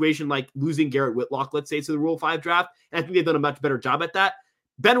avoid a situation like losing Garrett Whitlock, let's say, to the Rule 5 draft. And I think they've done a much better job at that.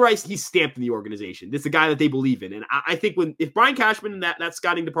 Ben Rice, he's stamped in the organization. This is a guy that they believe in. And I think if Brian Cashman and that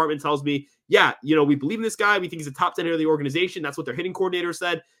scouting department tells me, yeah, we believe in this guy, we think he's a top 10 hitter of the organization, that's what their hitting coordinator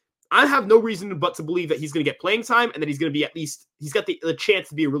said, I have no reason but to believe that he's going to get playing time and that he's going to be he's got the chance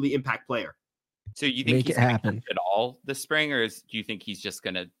to be a really impact player. So you think he's going to catch it all this spring, or do you think he's just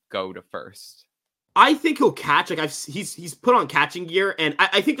going to go to first? I think he'll catch. He's put on catching gear, and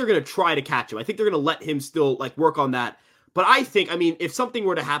I think they're going to try to catch him. I think they're going to let him still work on that. But I think, if something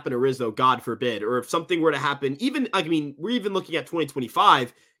were to happen to Rizzo, God forbid, or if something were to happen, we're even looking at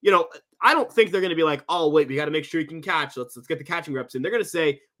 2025, I don't think they're going to be like, oh, wait, we got to make sure he can catch. Let's get the catching reps in. They're going to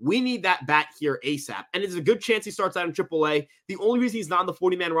say, we need that bat here ASAP. And it's a good chance he starts out in AAA. The only reason he's not on the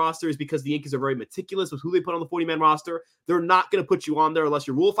 40-man roster is because the Yankees are very meticulous with who they put on the 40-man roster. They're not going to put you on there unless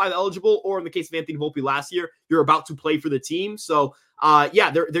you're Rule 5 eligible, or in the case of Anthony Volpe last year, you're about to play for the team. So,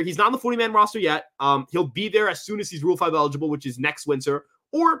 he's not on the 40-man roster yet. He'll be there as soon as he's Rule 5 eligible, which is next winter,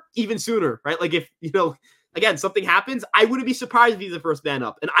 or even sooner, right? If, again, something happens, I wouldn't be surprised if he's the first man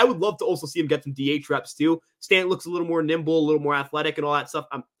up. And I would love to also see him get some DH reps too. Stan looks a little more nimble, a little more athletic and all that stuff.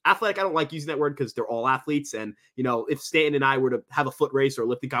 Athletic, I don't like using that word because they're all athletes. And, if Stanton and I were to have a foot race or a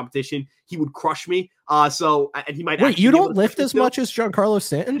lifting competition, he would crush me. And he might. Wait, you don't lift as much as Giancarlo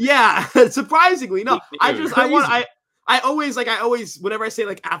Stanton? Yeah, surprisingly. No, I always, whenever I say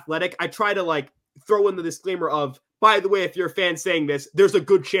athletic, I try to throw in the disclaimer of, by the way, if you're a fan saying this, there's a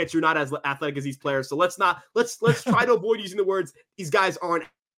good chance you're not as athletic as these players. So let's try to avoid using the words, these guys aren't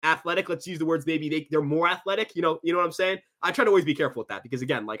athletic. Let's use the words, maybe they're more athletic. You know what I'm saying? I try to always be careful with that because,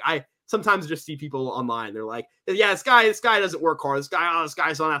 again, I sometimes just see people online. They're like, yeah, this guy doesn't work hard. This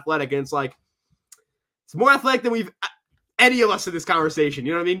guy's unathletic. And it's it's more athletic than any of us in this conversation.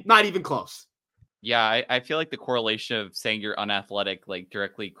 You know what I mean? Not even close. Yeah, I feel like the correlation of saying you're unathletic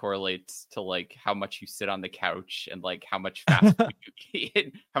directly correlates to how much you sit on the couch and how much fast food you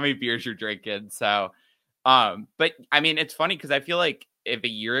eat, how many beers you're drinking. So, but it's funny because I feel like if a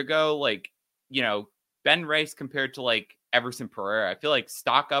year ago, Ben Rice compared to Everson Pereira, I feel like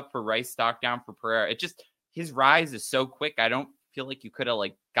stock up for Rice, stock down for Pereira. His rise is so quick. I don't feel like you could have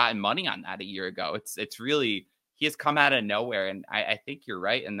gotten money on that a year ago. It's really, he has come out of nowhere, and I think you're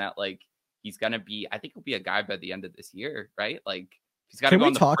right in that he's going to be, I think he'll be a guy by the end of this year, right? He's got to go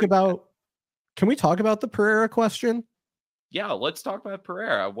on the Can we talk about the Pereira question? Yeah, let's talk about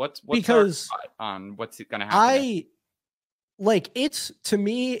Pereira. What's because on what's going to happen? To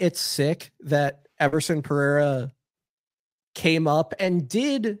me, it's sick that Everson Pereira came up and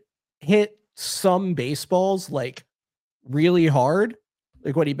did hit some baseballs really hard.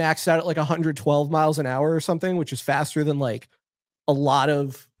 What he maxed out at 112 miles an hour or something, which is faster than a lot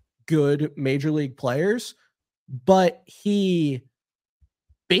of good major league players, but he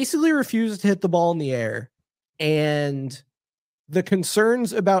basically refused to hit the ball in the air. And the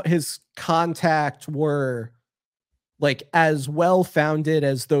concerns about his contact were as well-founded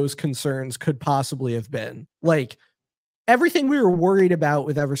as those concerns could possibly have been. Everything we were worried about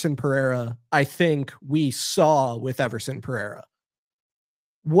with Everson Pereira, I think we saw with Everson Pereira.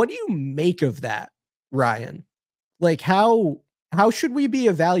 What do you make of that, Ryan? How should we be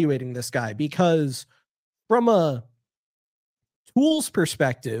evaluating this guy? Because from a tools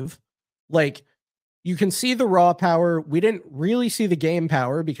perspective, you can see the raw power. We didn't really see the game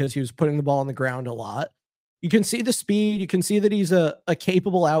power because he was putting the ball on the ground a lot. You can see the speed. You can see that he's a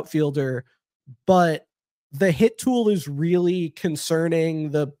capable outfielder, but the hit tool is really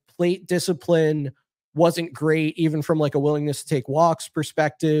concerning. The plate discipline wasn't great, even from a willingness to take walks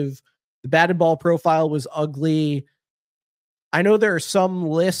perspective. The batted ball profile was ugly. I know there are some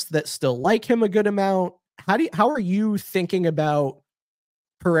lists that still like him a good amount. How are you thinking about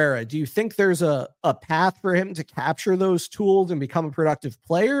Pereira? Do you think there's a path for him to capture those tools and become a productive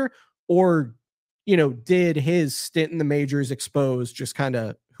player? Or, did his stint in the majors expose just kind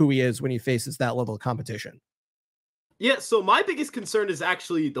of who he is when he faces that level of competition? Yeah, so my biggest concern is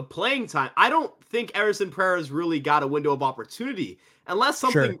actually the playing time. I don't think Everson Pereira's really got a window of opportunity unless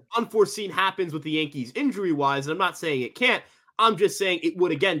something unforeseen happens with the Yankees injury-wise, and I'm not saying it can't. I'm just saying it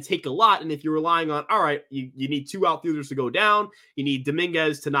would, again, take a lot. And if you're relying on, all right, you need two outfielders to go down. You need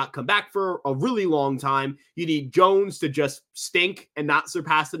Dominguez to not come back for a really long time. You need Jones to just stink and not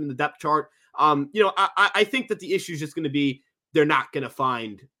surpass it in the depth chart. I think that the issue is just going to be there's not going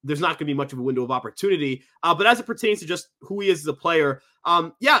to be much of a window of opportunity. But as it pertains to just who he is as a player,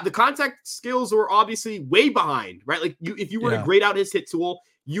 the contact skills are obviously way behind, right? Like if you were to grade out his hit tool,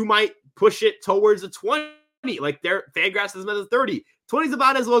 you might push it towards a 20. Like Fangraphs has him as a 30. 20 is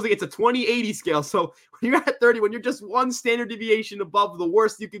about as low as it gets, a 20-80 scale. So when you're at 30, when you're just one standard deviation above the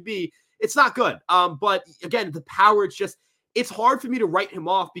worst you could be, it's not good. But again, the power, it's hard for me to write him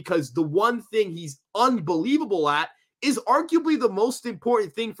off because the one thing he's unbelievable at is arguably the most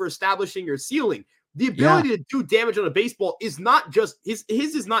important thing for establishing your ceiling. The ability to do damage on a baseball is not just his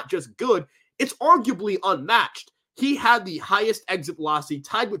is not just good, it's arguably unmatched. He had the highest exit velocity,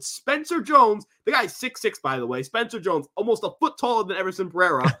 tied with Spencer Jones. The guy's 6'6", by the way. Spencer Jones, almost a foot taller than Everson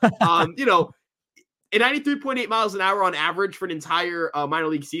Pereira. At 93.8 miles an hour on average for an entire minor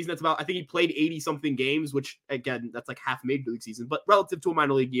league season. That's about, I think he played 80-something games, which, again, that's like half a major league season. But relative to a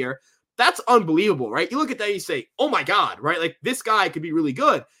minor league year, that's unbelievable, right? You look at that and you say, oh my God, right? Like this guy could be really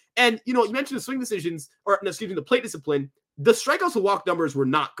good. And, you mentioned the swing decisions, the plate discipline. The strikeouts to walk numbers were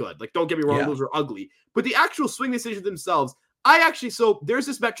not good. Like, don't get me wrong, those were ugly. But the actual swing decisions themselves, there's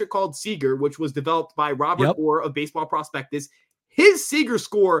this metric called Seager, which was developed by Robert Orr of Baseball Prospectus. His Seager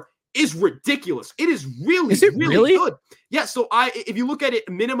score is ridiculous. It is really, really good. Yeah. So if you look at it,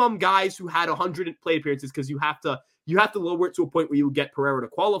 minimum guys who had 100 plate appearances, because you have to lower it to a point where you get Pereira to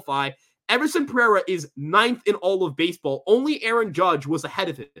qualify. Everson Pereira is 9th in all of baseball. Only Aaron Judge was ahead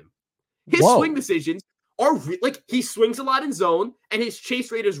of him. His swing decisions are he swings a lot in zone, and his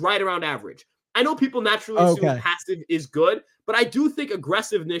chase rate is right around average. I know people naturally assume passive is good, but I do think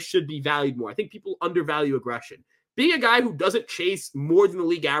aggressiveness should be valued more. I think people undervalue aggression. Being a guy who doesn't chase more than the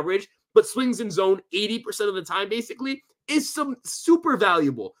league average, but swings in zone 80% of the time, basically, is some super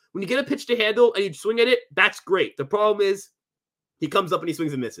valuable. When you get a pitch to handle and you swing at it, that's great. The problem is he comes up and he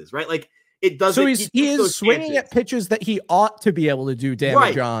swings and misses, right? Like it doesn't. So he is swinging at pitches that he ought to be able to do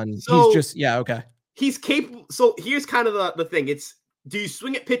damage on. So he's just, okay. He's capable. So here's kind of the thing. It's, do you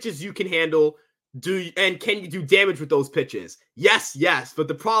swing at pitches you can handle? And can you do damage with those pitches? Yes. But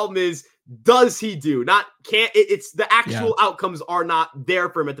the problem is, does he do? It's the actual outcomes are not there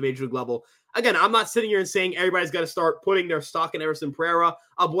for him at the major league level. Again, I'm not sitting here and saying everybody's got to start putting their stock in Everson Pereira.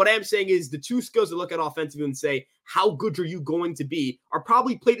 What I'm saying is the two skills to look at offensively and say, how good are you going to be, are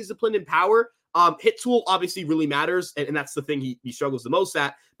probably plate discipline and power. Hit tool obviously really matters, and that's the thing he struggles the most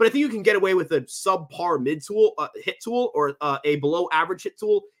at. But I think you can get away with a subpar mid tool, hit tool, or a below average hit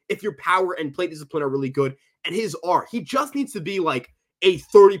tool if your power and plate discipline are really good. And his are. He just needs to be like a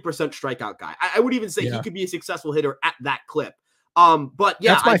 30% strikeout guy. I would even say he could be a successful hitter at that clip. But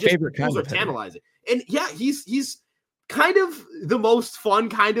that's my favorite kind of tantalizing. And he's kind of the most fun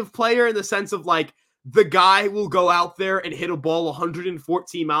kind of player in the sense of like, the guy will go out there and hit a ball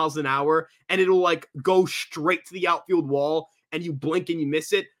 114 miles an hour and it'll like go straight to the outfield wall and you blink and you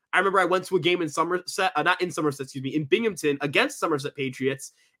miss it. I remember I went to a game in in Binghamton against Somerset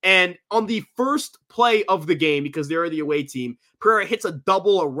Patriots. And on the first play of the game, because they're the away team, Pereira hits a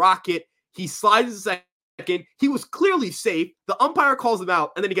double, a rocket. He slides a second. He was clearly safe. The umpire calls him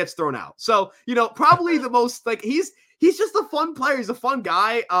out and then he gets thrown out. So, probably the most like he's just a fun player. He's a fun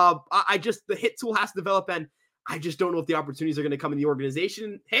guy. The hit tool has to develop, and I just don't know if the opportunities are going to come in the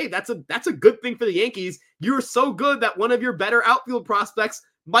organization. Hey, that's a good thing for the Yankees. You're so good that one of your better outfield prospects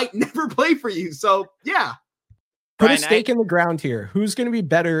might never play for you. So, yeah. Put a stake in the ground here. Who's going to be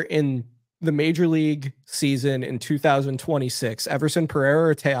better in the major league season in 2026? Everson Pereira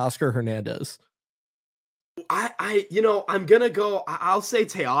or Teoscar Hernandez? I'm going to go, I'll say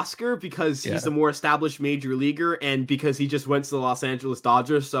Teoscar because he's the more established major leaguer and because he just went to the Los Angeles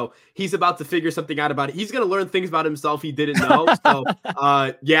Dodgers. So he's about to figure something out about it. He's going to learn things about himself he didn't know. So,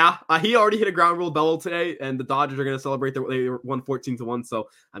 he already hit a ground rule double today and the Dodgers are going to celebrate they won 14-1. So,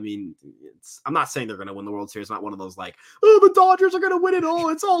 I mean, I'm not saying they're going to win the World Series. It's not one of those like, oh, the Dodgers are going to win it all.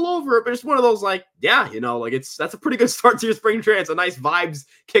 It's all over. But it's one of those like, that's a pretty good start to your spring training. It's a nice vibes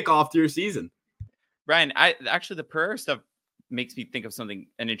kickoff to your season. Brian, the Pereira stuff makes me think of an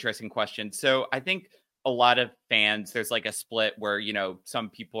interesting question. So I think a lot of fans, there's like a split where, some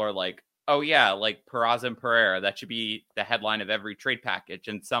people are like, oh yeah, like Peraza and Pereira, that should be the headline of every trade package.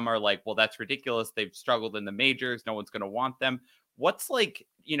 And some are like, well, that's ridiculous. They've struggled in the majors. No one's going to want them. What's like,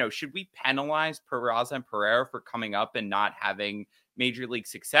 should we penalize Peraza and Pereira for coming up and not having major league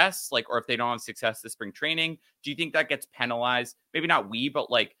success? Like, or if they don't have success this spring training, do you think that gets penalized? Maybe not but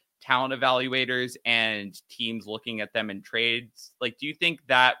like, talent evaluators and teams looking at them in trades? Like, do you think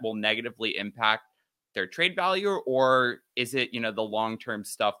that will negatively impact their trade value, or is it, the long-term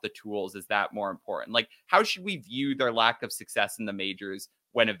stuff, the tools, is that more important? Like, how should we view their lack of success in the majors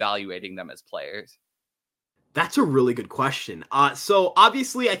when evaluating them as players? That's a really good question. So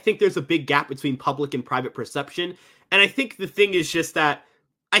obviously, I think there's a big gap between public and private perception. And I think the thing is just that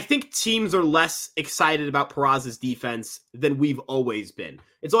I think teams are less excited about Peraza's defense than we've always been.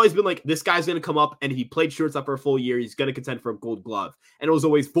 It's always been like, this guy's going to come up, and if he played shortstop for a full year, he's going to contend for a gold glove. And it was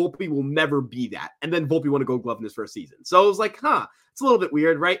always, Volpe will never be that. And then Volpe won a gold glove in his first season. So it was like, it's a little bit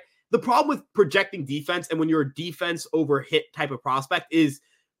weird, right? The problem with projecting defense and when you're a defense over hit type of prospect is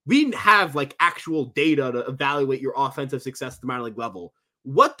we didn't have like actual data to evaluate your offensive success at the minor league level.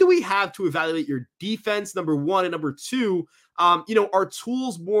 What do we have to evaluate your defense, number one, and number two, are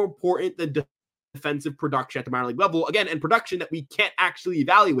tools more important than defensive production at the minor league level? Again, and production that we can't actually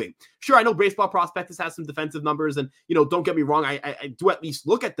evaluate. Sure, I know Baseball Prospectus has some defensive numbers, and, don't get me wrong, I do at least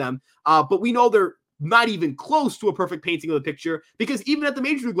look at them, but we know they're not even close to a perfect painting of the picture, because even at the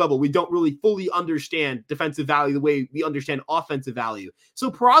major league level, we don't really fully understand defensive value the way we understand offensive value.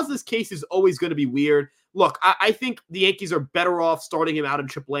 So Peraza's case is always going to be weird. Look, I think the Yankees are better off starting him out in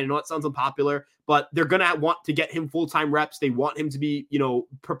AAA. I know it sounds unpopular, but they're going to want to get him full-time reps. They want him to be,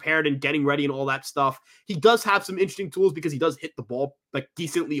 prepared and getting ready and all that stuff. He does have some interesting tools because he does hit the ball like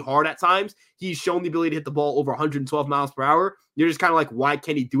decently hard at times. He's shown the ability to hit the ball over 112 miles per hour. You're just kind of like, why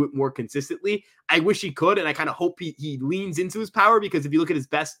can't he do it more consistently? I wish he could, and I kind of hope he leans into his power, because if you look at his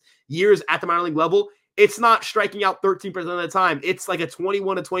best years at the minor league level, it's not striking out 13% of the time. It's like a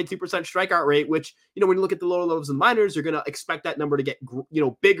 21 to 22% strikeout rate, which, when you look at the lower levels of minors, you're going to expect that number to get,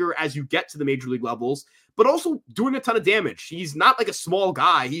 bigger as you get to the major league levels, but also doing a ton of damage. He's not like a small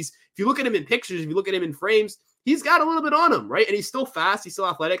guy. If you look at him in pictures, if you look at him in frames, he's got a little bit on him, right? And he's still fast. He's still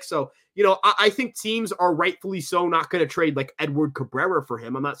athletic. So, I think teams are rightfully so not going to trade like Edward Cabrera for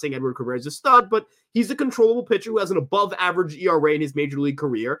him. I'm not saying Edward Cabrera is a stud, but he's a controllable pitcher who has an above average ERA in his major league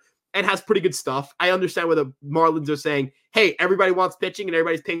career and has pretty good stuff. I understand where the Marlins are saying, hey, everybody wants pitching and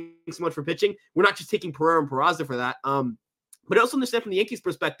everybody's paying so much for pitching. We're not just taking Pereira and Peraza for that. But I also understand from the Yankees'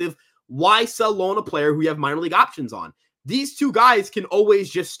 perspective, why sell low on a player who you have minor league options on? These two guys can always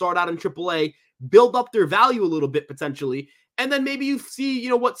just start out in AAA, build up their value a little bit potentially, and then maybe you see,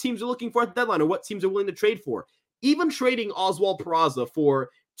 what teams are looking for at the deadline or what teams are willing to trade for. Even trading Oswald Peraza for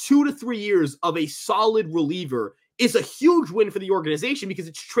 2 to 3 years of a solid reliever is a huge win for the organization, because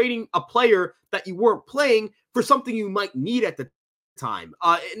it's trading a player that you weren't playing for something you might need at the time.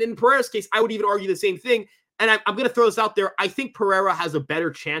 And in Pereira's case, I would even argue the same thing. And I'm going to throw this out there. I think Pereira has a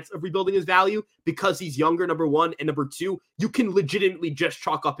better chance of rebuilding his value because he's younger, number one. And number two, you can legitimately just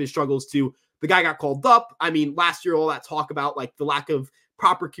chalk up his struggles to the guy got called up. I mean, last year, all that talk about like the lack of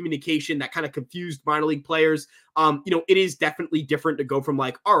proper communication that kind of confused minor league players. It is definitely different to go from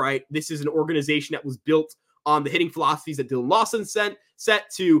like, all right, this is an organization that was built on the hitting philosophies that Dylan Lawson set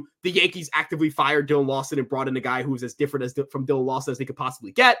to the Yankees actively fired Dylan Lawson and brought in a guy who was as different from Dylan Lawson as they could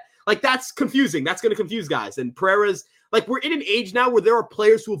possibly get. Like, that's confusing. That's going to confuse guys. And Pereira's, like, we're in an age now where there are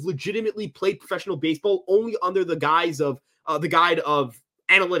players who have legitimately played professional baseball only under the guise of the guide of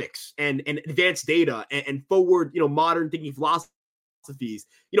analytics and advanced data and forward, modern thinking philosophies.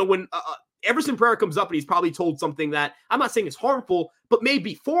 When Everson Pereira comes up and he's probably told something that I'm not saying is harmful, but may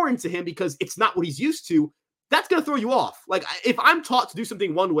be foreign to him because it's not what he's used to, that's going to throw you off. Like, if I'm taught to do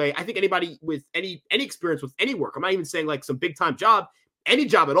something one way, I think anybody with any experience with any work, I'm not even saying like some big time job, any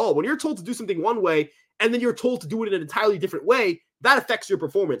job at all, when you're told to do something one way and then you're told to do it in an entirely different way, that affects your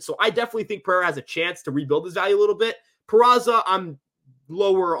performance. So I definitely think Pereira has a chance to rebuild his value a little bit. Peraza, I'm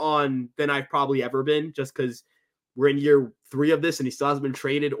lower on than I've probably ever been, just because we're in year 3 of this and he still hasn't been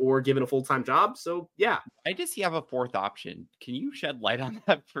traded or given a full-time job. So yeah. I just have a fourth option. Can you shed light on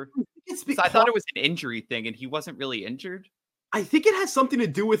that? I thought it was an injury thing and he wasn't really injured. I think it has something to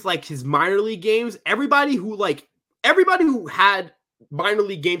do with like his minor league games. Everybody who had minor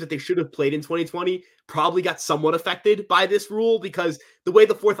league games that they should have played in 2020 probably got somewhat affected by this rule, because the way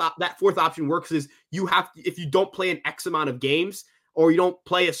that fourth option works is you have to, if you don't play an X amount of games or you don't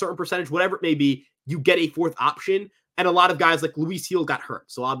play a certain percentage, whatever it may be, you get a fourth option. And a lot of guys like Luis Gil got hurt.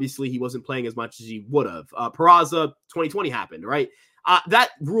 So obviously he wasn't playing as much as he would have. Peraza, 2020 happened, right? That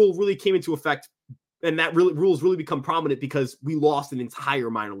rule really came into effect, and that rules really become prominent because we lost an entire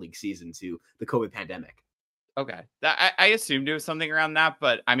minor league season to the COVID pandemic. Okay. I assumed it was something around that,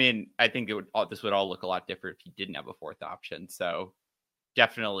 but I mean, I think this would all look a lot different if he didn't have a fourth option. So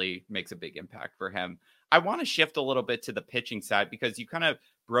definitely makes a big impact for him. I want to shift a little bit to the pitching side because you kind of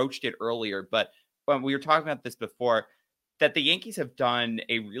broached it earlier, but when we were talking about this before, that the Yankees have done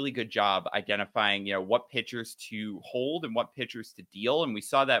a really good job identifying, what pitchers to hold and what pitchers to deal. And we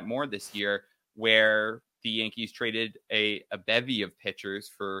saw that more this year where the Yankees traded a bevy of pitchers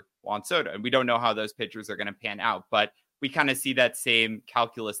for Juan Soto. And we don't know how those pitchers are going to pan out, but we kind of see that same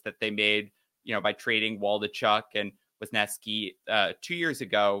calculus that they made by trading Waldichuk and Wisniewski 2 years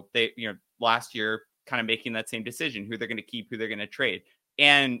ago. They, last year, kind of making that same decision, who they're going to keep, who they're going to trade.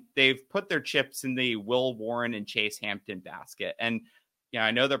 And they've put their chips in the Will Warren and Chase Hampton basket. And,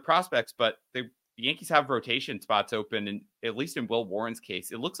 I know they're prospects, but the Yankees have rotation spots open. And at least in Will Warren's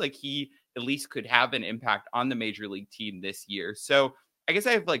case, it looks like he at least could have an impact on the major league team this year. So I guess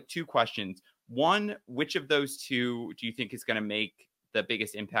I have like two questions. One, which of those two do you think is going to make the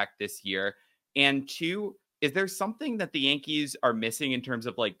biggest impact this year? And two, is there something that the Yankees are missing in terms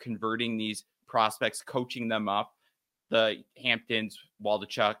of like converting these prospects, coaching them up, the Hamptons,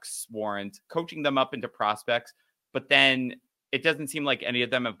 Waldichuks, Warrens, coaching them up into prospects, but then it doesn't seem like any of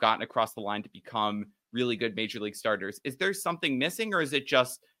them have gotten across the line to become really good major league starters? Is there something missing, or is it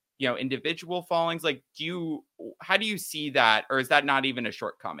just, individual fallings? Like, how do you see that? Or is that not even a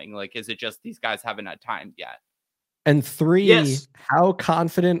shortcoming? Like, is it just these guys haven't had time yet? And three, yes. How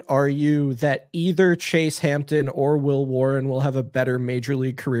confident are you that either Chase Hampton or Will Warren will have a better major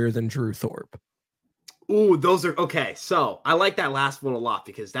league career than Drew Thorpe? Ooh, those are okay. So I like that last one a lot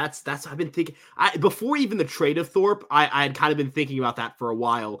because that's I've been thinking. Before even the trade of Thorpe, I had kind of been thinking about that for a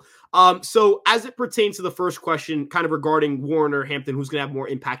while. So as it pertains to the first question, kind of regarding Warren or Hampton, who's going to have more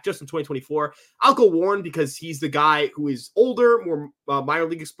impact just in 2024, I'll go Warren because he's the guy who is older, more minor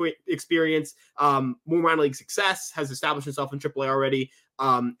league experience, more minor league success, has established himself in AAA already.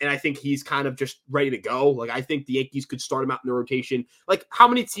 And I think he's kind of just ready to go. Like, I think the Yankees could start him out in the rotation. Like, how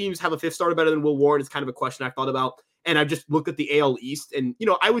many teams have a fifth starter better than Will Warren is kind of a question I thought about. And I've just looked at the AL East. And,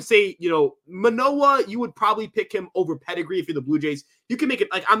 I would say, Manoah, you would probably pick him over Pedigree if you're the Blue Jays. You can make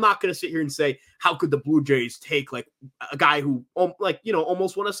it, like, I'm not going to sit here and say, how could the Blue Jays take, like, a guy who,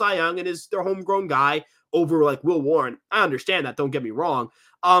 almost won a Cy Young and is their homegrown guy over, like, Will Warren. I understand that. Don't get me wrong.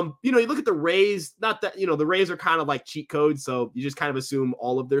 You look at the Rays, not that, the Rays are kind of like cheat codes. So you just kind of assume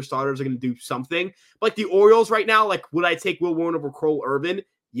all of their starters are going to do something. But like the Orioles right now, like, would I take Will Warren over Cole Irvin?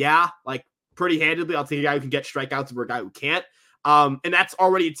 Yeah. Like, pretty handedly. I'll take a guy who can get strikeouts over a guy who can't. And that's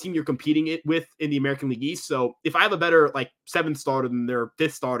already a team you're competing with in the American League East. So if I have a better, like, seventh starter than their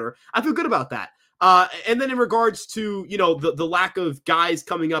fifth starter, I feel good about that. And then in regards to, the lack of guys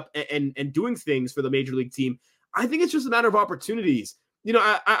coming up and doing things for the major league team, I think it's just a matter of opportunities.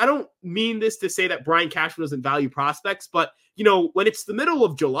 I don't mean this to say that Brian Cashman doesn't value prospects, but, when it's the middle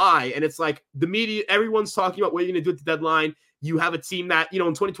of July and it's like the media, everyone's talking about what you're going to do at the deadline. You have a team that, in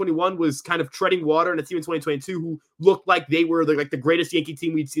 2021 was kind of treading water, and a team in 2022 who looked like they were the greatest Yankee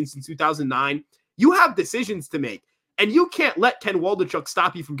team we'd seen since 2009. You have decisions to make. And you can't let Ken Waldichuk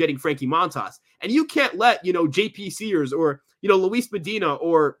stop you from getting Frankie Montas. And you can't let, JP Sears or, Luis Medina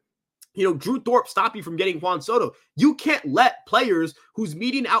or, Drew Thorpe stop you from getting Juan Soto. You can't let players whose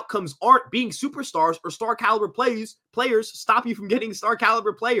median outcomes aren't being superstars or star caliber players stop you from getting star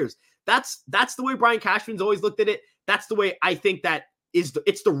caliber players. That's the way Brian Cashman's always looked at it. That's the way I think that it's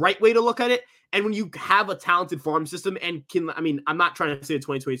the right way to look at it. And when you have a talented farm system and I'm not trying to say the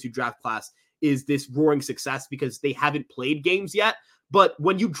 2022 draft class is this roaring success because they haven't played games yet. But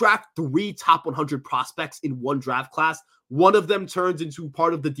when you draft 3 top 100 prospects in one draft class, one of them turns into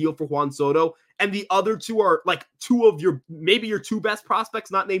part of the deal for Juan Soto, and the other 2 are like 2 of your 2 best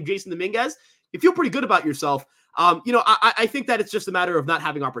prospects, not named Jason Dominguez, you feel pretty good about yourself. I think that it's just a matter of not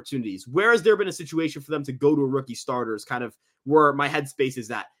having opportunities. Where has there been a situation for them to go to a rookie starter is kind of where my headspace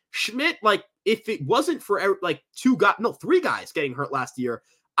is at. Schmidt, like, if it wasn't for like 3 guys getting hurt last year,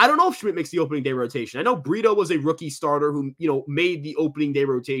 I don't know if Schmidt makes the opening day rotation. I know Brito was a rookie starter who, made the opening day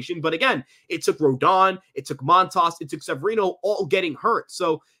rotation. But again, it took Rodon, it took Montas, it took Severino all getting hurt.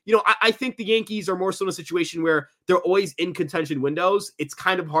 So, I think the Yankees are more so in a situation where they're always in contention windows. It's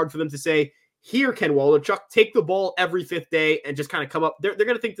kind of hard for them to say, here, Ken Waldichuk, take the ball every 5th day and just kind of come up. They're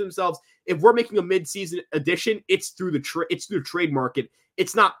going to think to themselves, if we're making a mid-season addition, it's through the trade market.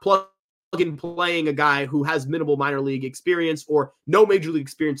 It's not plug and playing a guy who has minimal minor league experience or no major league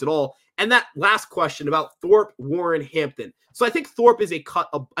experience at all. And that last question about Thorpe, Warren, Hampton. So I think Thorpe is a cut.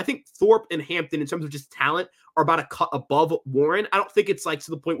 I think Thorpe and Hampton, in terms of just talent, are about a cut above Warren. I don't think it's like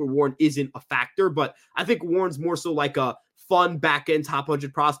to the point where Warren isn't a factor, but I think Warren's more so like a fun back-end top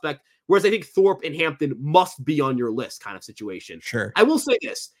 100 prospect. Whereas I think Thorpe and Hampton must be on your list kind of situation. Sure. I will say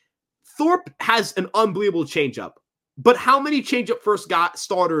this. Thorpe has an unbelievable changeup. But how many changeup first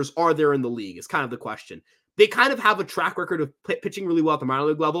starters are there in the league is kind of the question. They kind of have a track record of pitching really well at the minor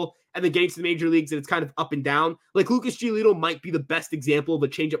league level and then getting to the major leagues, and it's kind of up and down. Like Lucas Giolito might be the best example of a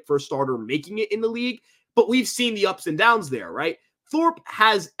changeup first starter making it in the league, but we've seen the ups and downs there, right? Thorpe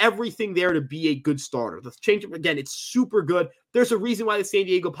has everything there to be a good starter. The changeup, again, it's super good. There's a reason why the San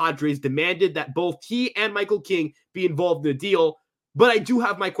Diego Padres demanded that both he and Michael King be involved in the deal, but I do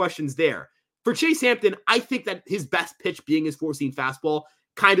have my questions there. for Chase Hampton, I think that his best pitch being his four-seam fastball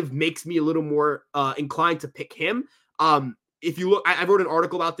kind of makes me a little more inclined to pick him. If you look, I wrote an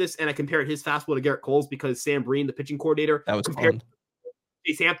article about this and I compared his fastball to Garrett Cole's because Sam Breen, the pitching coordinator, that was compared fun.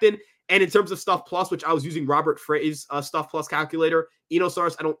 Chase Hampton. And in terms of Stuff Plus, which I was using Robert Frey's Stuff Plus calculator,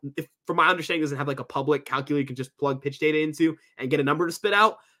 Enosauce, from my understanding, doesn't have like a public calculator you can just plug pitch data into and get a number to spit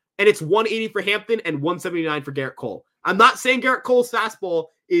out. And it's 180 for Hampton and 179 for Garrett Cole. I'm not saying Garrett Cole's fastball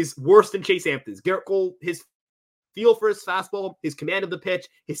is worse than Chase Hampton's. Garrett Cole, his feel for his fastball, his command of the pitch,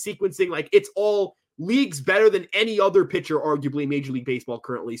 his sequencing, like it's all leagues better than any other pitcher, arguably in Major League Baseball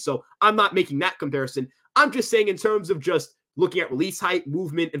currently. So I'm not making that comparison. I'm just saying in terms of just looking at release height,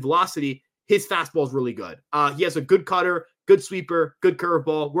 movement, and velocity, his fastball is really good. He has a good cutter, good sweeper, good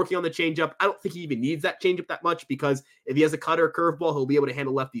curveball, working on the changeup. I don't think he even needs that changeup that much because if he has a cutter, curveball, he'll be able to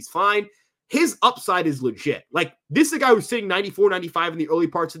handle lefties fine. His upside is legit. Like, this is a guy who's sitting 94, 95 in the early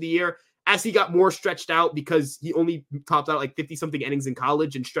parts of the year. As he got more stretched out because he only topped out like 50-something innings in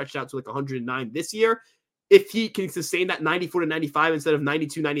college and stretched out to like 109 this year, if he can sustain that 94 to 95 instead of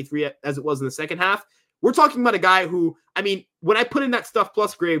 92, 93 as it was in the second half, we're talking about a guy who, I mean, when I put in that Stuff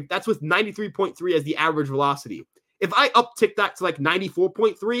Plus grade, that's with 93.3 as the average velocity. If I uptick that to like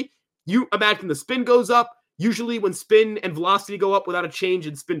 94.3, you imagine the spin goes up. Usually when spin and velocity go up without a change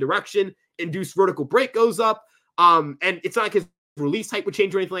in spin direction, induced vertical break goes up. And it's not like his release height would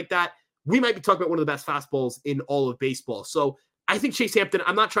change or anything like that. We might be talking about one of the best fastballs in all of baseball. So I think Chase Hampton,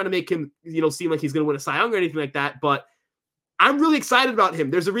 I'm not trying to make him, seem like he's going to win a Cy Young or anything like that, but I'm really excited about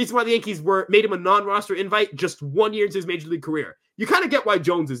him. There's a reason why the Yankees made him a non-roster invite just 1 year into his Major League career. You kind of get why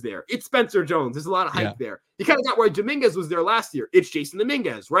Jones is there. It's Spencer Jones. There's a lot of hype there. You kind of got why Dominguez was there last year. It's Jason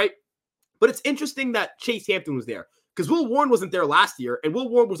Dominguez, right? But it's interesting that Chase Hampton was there because Will Warren wasn't there last year, and Will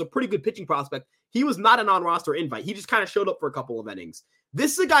Warren was a pretty good pitching prospect. He was not a non-roster invite. He just kind of showed up for a couple of innings.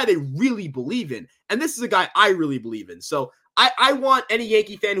 This is a guy they really believe in, and this is a guy I really believe in. So I want any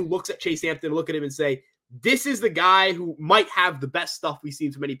Yankee fan who looks at Chase Hampton to look at him and say, this is the guy who might have the best stuff we've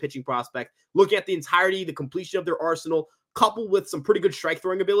seen from any pitching prospect. Looking at the entirety, the completion of their arsenal, coupled with some pretty good strike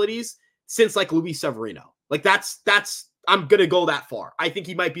throwing abilities since like Luis Severino. Like that's I'm going to go that far. I think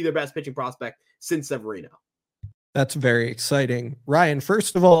he might be their best pitching prospect since Severino. That's very exciting. Ryan,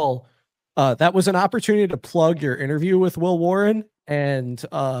 first of all, that was an opportunity to plug your interview with Will Warren, and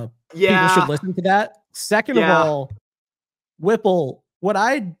people should listen to that. Second of all, Whipple, what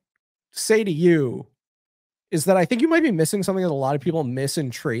I'd say to you is that I think you might be missing something that a lot of people miss in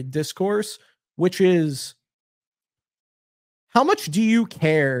trade discourse, which is how much do you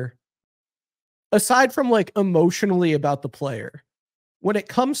care, aside from like emotionally about the player, when it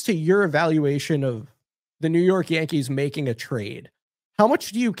comes to your evaluation of the New York Yankees making a trade? How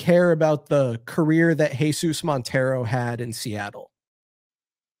much do you care about the career that Jesus Montero had in Seattle?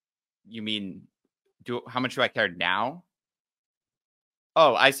 You mean, how much do I care now?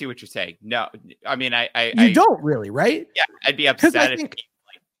 Oh, I see what you're saying. No, I mean, you don't really, right? Yeah, I'd be upset if he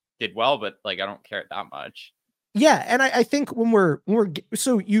did well, but like I don't care that much. Yeah, and I think when we're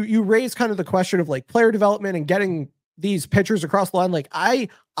so you raise kind of the question of like player development and getting these pitchers across the line. Like I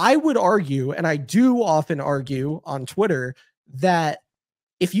would argue, and I do often argue on Twitter, that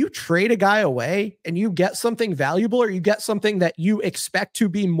if you trade a guy away and you get something valuable, or you get something that you expect to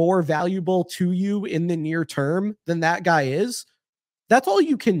be more valuable to you in the near term than that guy is, that's all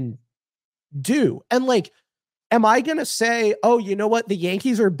you can do. And like, am I going to say, oh, you know what? The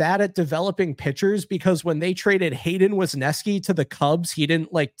Yankees are bad at developing pitchers because when they traded Hayden Wesneski to the Cubs, he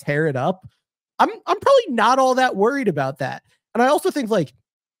didn't like tear it up. I'm probably not all that worried about that. And I also think like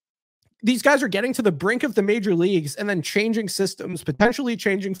these guys are getting to the brink of the major leagues and then changing systems, potentially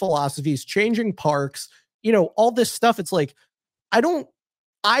changing philosophies, changing parks, all this stuff. It's like,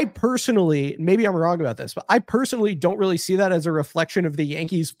 I personally, maybe I'm wrong about this, but I personally don't really see that as a reflection of the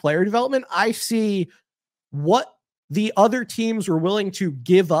Yankees player development. I see what the other teams were willing to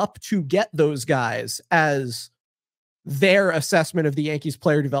give up to get those guys as their assessment of the Yankees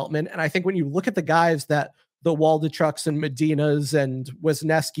player development. And I think when you look at the guys that the Waldichuks and Medinas and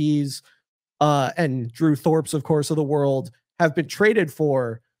Wesneskis and Drew Thorpes, of course, of the world have been traded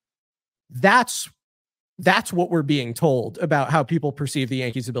for, that's what we're being told about how people perceive the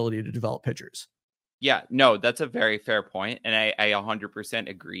Yankees' ability to develop pitchers. Yeah, no, that's a very fair point. And I 100%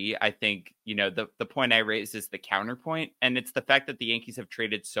 agree. I think, the point I raised is the counterpoint. And it's the fact that the Yankees have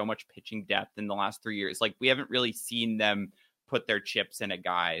traded so much pitching depth in the last 3 years. Like, we haven't really seen them put their chips in a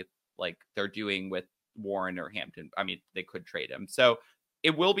guy like they're doing with Warren or Hampton. I mean, they could trade him. So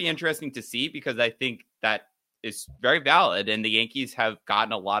it will be interesting to see, because I think that is very valid. And the Yankees have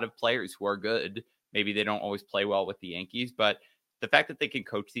gotten a lot of players who are good. Maybe they don't always play well with the Yankees, but the fact that they can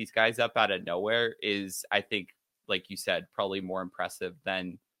coach these guys up out of nowhere is, I think, like you said, probably more impressive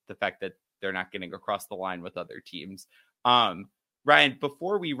than the fact that they're not getting across the line with other teams. Ryan,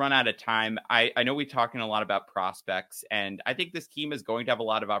 before we run out of time, I know we're talking a lot about prospects, and I think this team is going to have a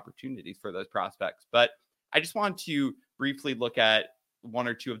lot of opportunities for those prospects. But I just want to briefly look at one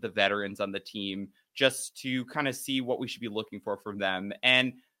or two of the veterans on the team just to kind of see what we should be looking for from them.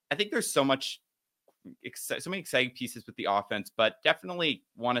 And I think there's so many exciting pieces with the offense, but definitely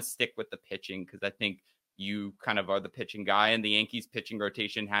want to stick with the pitching because I think you kind of are the pitching guy, and the Yankees pitching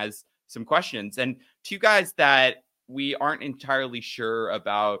rotation has some questions. And two guys that we aren't entirely sure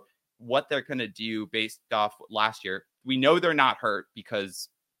about what they're going to do based off last year. We know they're not hurt because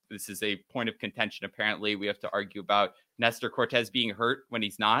this is a point of contention. Apparently, we have to argue about Nestor Cortes being hurt when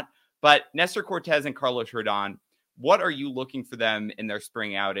he's not. But Nestor Cortes and Carlos Rodon, what are you looking for them in their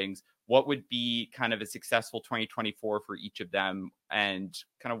spring outings? What would be kind of a successful 2024 for each of them? And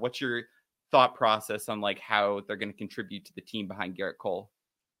kind of what's your thought process on like how they're going to contribute to the team behind Garrett Cole?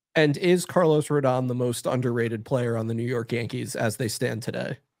 And is Carlos Rodon the most underrated player on the New York Yankees as they stand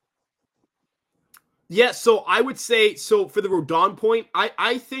today? Yeah, so I would say, so for the Rodon point,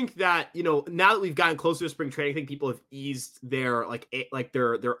 I think that, you know, now that we've gotten closer to spring training, I think people have eased their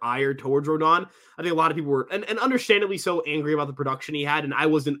their ire towards Rodon. I think a lot of people were, and understandably so, angry about the production he had, and I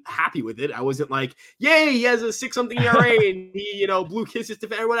wasn't happy with it. I wasn't like, yay, he has a 6-something ERA and he, you know, blew kisses to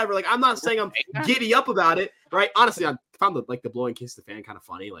fan or whatever. Like, I'm not saying I'm giddy up about it, right? Honestly, I found the blowing kiss to fan kind of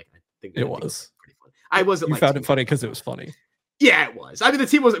funny. Like, I think it was pretty funny. I wasn't. You found it funny because it was funny. Yeah, it was. I mean, the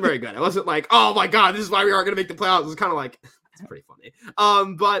team wasn't very good. I wasn't like, oh my god, this is why we aren't going to make the playoffs. It was kind of like, it's pretty funny.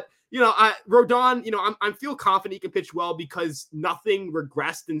 But you know, Rodon, you know, I feel confident he can pitch well because nothing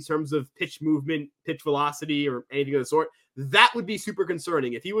regressed in terms of pitch movement, pitch velocity, or anything of the sort. That would be super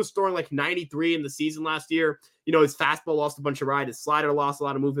concerning. If he was throwing like 93 in the season last year, you know, his fastball lost a bunch of ride, his slider lost a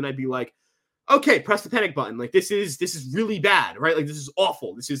lot of movement, I'd be like, okay, press the panic button. Like, this is really bad, right? Like, this is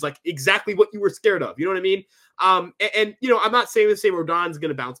awful. This is like exactly what you were scared of. You know what I mean? And you know, I'm not saying Rodon's going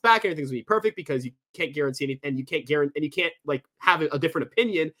to bounce back. Everything's going to be perfect because you can't guarantee anything, and you can't like have a different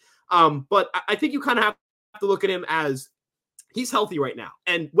opinion. But I think you kind of have to look at him as he's healthy right now.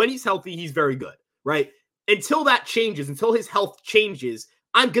 And when he's healthy, he's very good, right? Until that changes, until his health changes,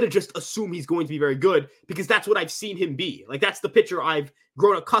 I'm going to just assume he's going to be very good because that's what I've seen him be. Like, that's the pitcher I've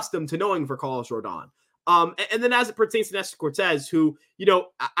grown accustomed to knowing for Carlos Rodon. And then as it pertains to Nestor Cortes, who, you know,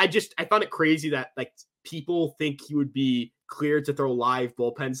 I found it crazy that like people think he would be cleared to throw live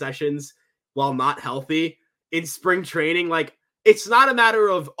bullpen sessions while not healthy in spring training. Like, it's not a matter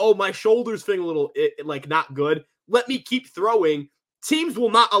of, oh, my shoulder's feeling a little like not good. Let me keep throwing. Teams will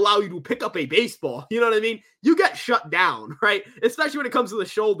not allow you to pick up a baseball. You know what I mean? You get shut down, right? Especially when it comes to the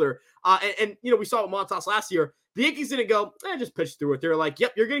shoulder. And you know, we saw with Montas last year. The Yankees didn't go, just pitch through it. They're like,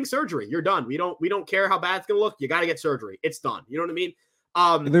 yep, you're getting surgery. You're done. We don't care how bad it's going to look. You got to get surgery. It's done. You know what I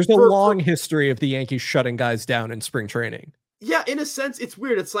mean? There's a long history of the Yankees shutting guys down in spring training. Yeah, in a sense, it's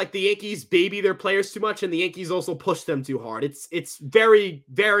weird. It's like the Yankees baby their players too much, and the Yankees also push them too hard. It's very,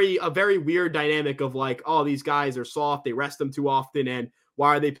 very a very weird dynamic of like, oh, these guys are soft. They rest them too often, and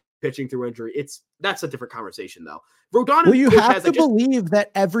why are they pitching through injury? That's a different conversation, though. Rodon, well, you have to believe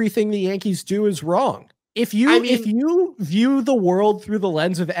that everything the Yankees do is wrong. If you view the world through the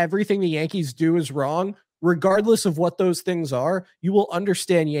lens of everything the Yankees do is wrong, regardless of what those things are, you will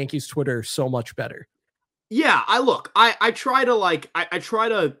understand Yankees Twitter so much better. Yeah, I try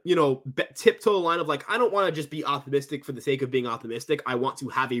to, you know, tiptoe the line of like, I don't want to just be optimistic for the sake of being optimistic. I want to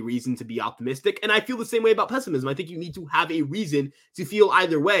have a reason to be optimistic. And I feel the same way about pessimism. I think you need to have a reason to feel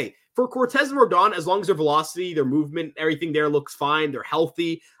either way. For Cortes and Rodon, as long as their velocity, their movement, everything there looks fine, they're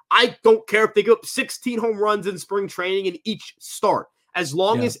healthy. I don't care if they give up 16 home runs in spring training in each start. As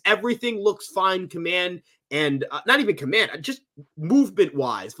long as everything looks fine, command, and not even command, just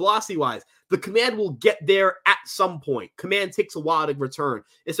movement-wise, velocity-wise, the command will get there at some point. Command takes a while to return,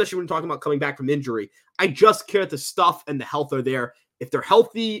 especially when you're talking about coming back from injury. I just care that the stuff and the health are there. If they're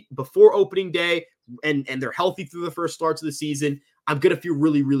healthy before opening day and they're healthy through the first starts of the season, I'm going to feel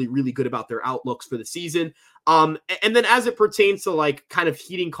really, really, really good about their outlooks for the season. And then as it pertains to like kind of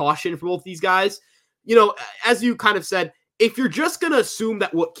heeding caution for both these guys, you know, as you kind of said, if you're just going to assume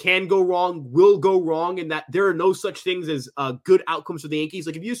that what can go wrong will go wrong and that there are no such things as good outcomes for the Yankees,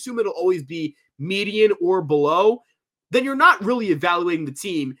 like if you assume it'll always be median or below, then you're not really evaluating the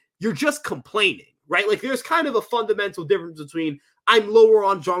team. You're just complaining, right? Like there's kind of a fundamental difference between I'm lower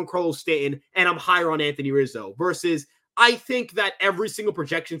on Giancarlo Stanton and I'm higher on Anthony Rizzo versus I think that every single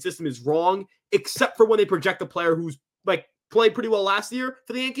projection system is wrong except for when they project a player who's like play pretty well last year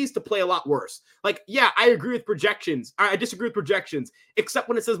for the Yankees to play a lot worse. Like, yeah, I agree with projections. I disagree with projections, except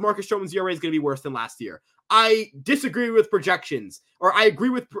when it says Marcus Stroman's ERA is going to be worse than last year. I disagree with projections, or I agree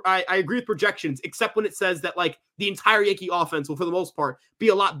with projections, except when it says that like the entire Yankee offense will, for the most part, be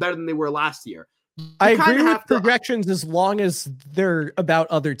a lot better than they were last year. I agree with projections as long as they're about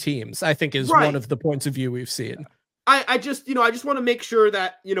other teams, I think is one of the points of view we've seen. I just want to make sure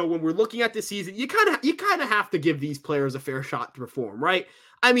that, when we're looking at this season, you kind of have to give these players a fair shot to perform, right?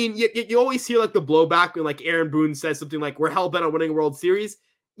 I mean, you always hear like the blowback when like Aaron Boone says something like, we're hell-bent on winning a World Series.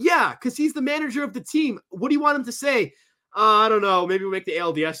 Yeah, because he's the manager of the team. What do you want him to say? I don't know. Maybe we'll make the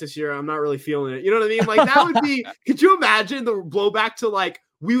ALDS this year. I'm not really feeling it. You know what I mean? Like that would be, could you imagine the blowback to like,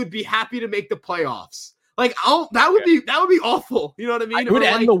 we would be happy to make the playoffs? Like, that would be awful. You know what I mean? It would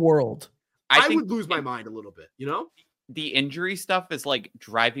end the world. I would lose my mind a little bit, The injury stuff is like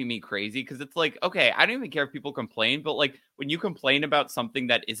driving me crazy because it's like, okay, I don't even care if people complain, but like when you complain about something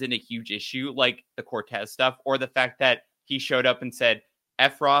that isn't a huge issue, like the Cortez stuff, or the fact that he showed up and said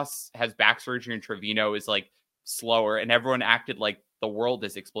Efros has back surgery and Trevino is like slower, and everyone acted like the world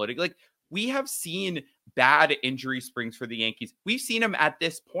is exploding. Like, we have seen bad injury springs for the Yankees. We've seen them at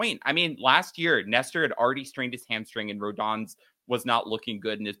this point. I mean, last year, Nestor had already strained his hamstring and Rodon's was not looking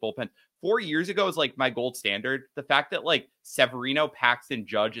good in his bullpen. 4 years ago is like my gold standard. The fact that like Severino, Paxton,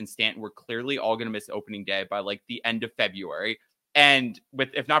 Judge, and Stanton were clearly all going to miss opening day by like the end of February. And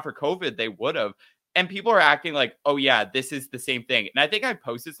if not for COVID, they would have. And people are acting like, oh yeah, this is the same thing. And I think I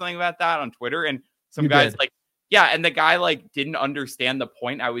posted something about that on Twitter, and some guys like, yeah. And the guy like didn't understand the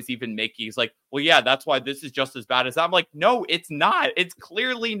point I was even making. He's like, well, yeah, that's why this is just as bad as that. I'm like, no, it's not. It's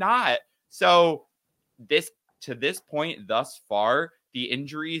clearly not. So to this point thus far, the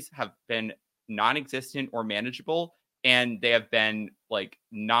injuries have been non-existent or manageable, and they have been like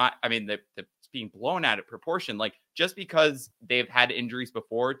they're being blown out of proportion. Like, just because they've had injuries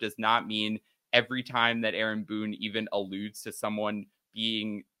before does not mean every time that Aaron Boone even alludes to someone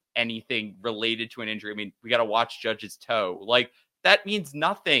being anything related to an injury. I mean, we got to watch Judge's toe. Like, that means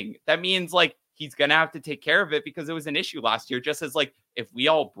nothing. That means like he's going to have to take care of it because it was an issue last year. Just as like if we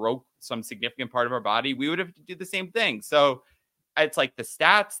all broke some significant part of our body, we would have to do the same thing. So it's like the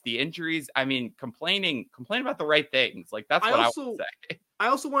stats, the injuries. I mean, complain about the right things. Like, that's what I would say. I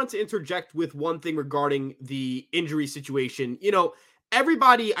also wanted to interject with one thing regarding the injury situation.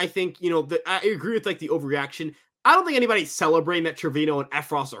 Everybody, I think, I agree with like the overreaction. I don't think anybody's celebrating that Trevino and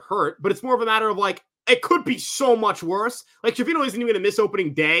Efros are hurt, but it's more of a matter of like, it could be so much worse. Like, Trevino isn't even going to miss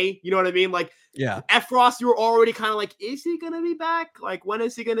opening day. You know what I mean? Like, yeah. Efros, you were already kind of like, is he going to be back? Like, when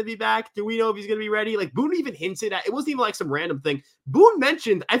is he going to be back? Do we know if he's going to be ready? Like, Boone even hinted at, it wasn't even like some random thing. Boone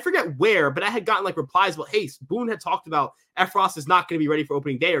mentioned, I forget where, but I had gotten like replies about, hey, Boone had talked about Efros is not going to be ready for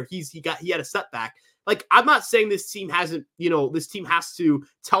opening day, or he had a setback. Like, I'm not saying this team hasn't, this team has to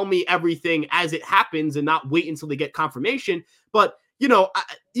tell me everything as it happens and not wait until they get confirmation. But,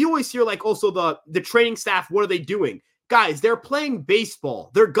 you always hear like also the training staff, what are they doing? Guys, they're playing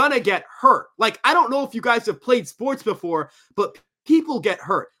baseball. They're going to get hurt. Like, I don't know if you guys have played sports before, but people get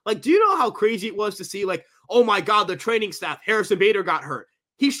hurt. Like, do you know how crazy it was to see like, oh my God, the training staff, Harrison Bader got hurt.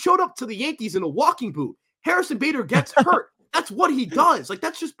 He showed up to the Yankees in a walking boot. Harrison Bader gets hurt. That's what he does. Like,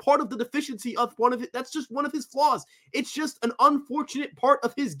 that's just part of the deficiency of that's just one of his flaws. It's just an unfortunate part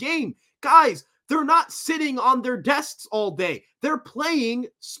of his game. Guys, they're not sitting on their desks all day. They're playing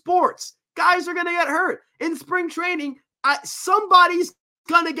sports. Guys are going to get hurt. In spring training, somebody's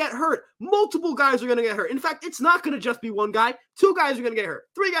going to get hurt. Multiple guys are going to get hurt. In fact, it's not going to just be one guy. 2 guys are going to get hurt.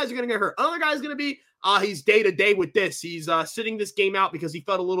 3 guys are going to get hurt. Another guy's going to be, he's day-to-day with this. He's sitting this game out because he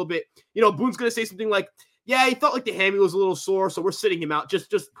felt a little bit, Boone's going to say something like, yeah, he felt like the hammy was a little sore, so we're sitting him out.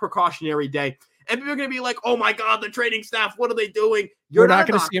 Just precautionary day. And people are going to be like, oh my God, the training staff, what are they doing? You're not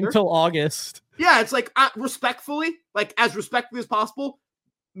going to see him until August. Yeah, it's like, respectfully, like as respectfully as possible,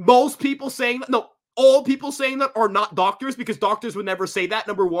 most people saying that, no, all people saying that are not doctors, because doctors would never say that,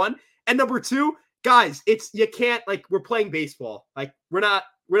 number one. And number two, guys, you can't, like, we're playing baseball. Like, we're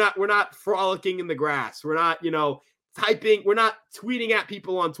not frolicking in the grass. We're not, typing, we're not tweeting at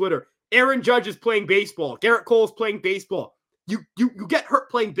people on Twitter. Aaron Judge is playing baseball. Garrett Cole is playing baseball. You get hurt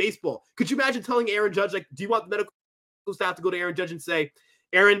playing baseball. Could you imagine telling Aaron Judge, like, do you want the medical staff to go to Aaron Judge and say,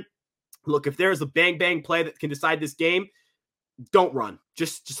 Aaron, look, if there's a bang play that can decide this game, don't run.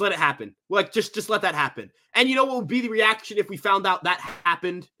 Just let it happen. Like, just let that happen. And you know what would be the reaction if we found out that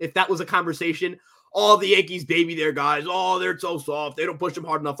happened, if that was a conversation? oh, the Yankees baby their guys. Oh, they're so soft. They don't push them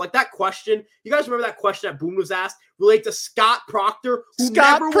hard enough. Like that question. You guys remember that question that Boone was asked relate to Scott Proctor, who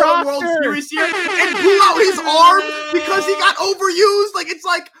never won a World Series here and blew out his arm because he got overused? Like, it's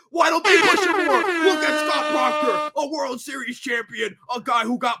like, why don't they push him more? Look at Scott Proctor, a World Series champion, a guy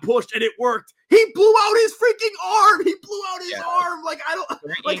who got pushed and it worked. He blew out his freaking arm. He blew out his arm. Like, I don't,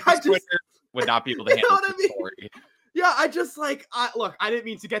 like, I just would not be able to handle the story. Yeah, I just like, look, I didn't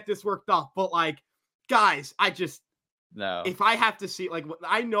mean to get this worked up, but like, guys, no. If I have to see, like,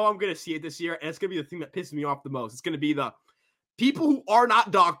 I know I'm going to see it this year, and it's going to be the thing that pisses me off the most. It's going to be the people who are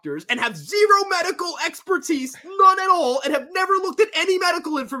not doctors and have zero medical expertise, none at all, and have never looked at any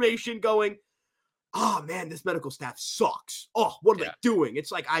medical information going, oh, man, this medical staff sucks. Oh, what are they doing?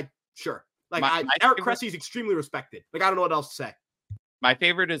 It's like, Eric Cressey is extremely respected. Like, I don't know what else to say. My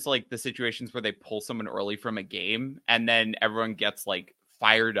favorite is like the situations where they pull someone early from a game and then everyone gets like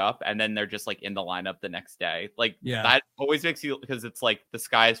fired up and then they're just like in the lineup the next day. Like that always makes you, because it's like the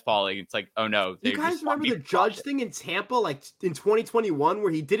sky is falling. It's like, oh no. You guys remember the Judge thing in Tampa, like in 2021,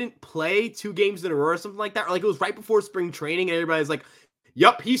 where he didn't play 2 games in a row or something like that? Or like it was right before spring training and everybody's like,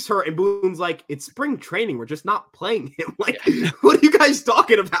 yup, he's hurt. And Boone's like, it's spring training. We're just not playing him. Like, what are you guys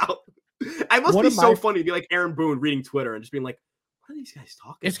talking about? It must be so funny to be like Aaron Boone reading Twitter and just being like, what are these guys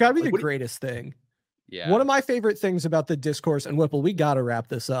talking It's got to be the greatest thing. Yeah. One of my favorite things about the discourse, and Whipple, we got to wrap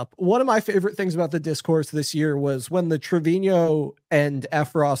this up. One of my favorite things about the discourse this year was when the Trevino and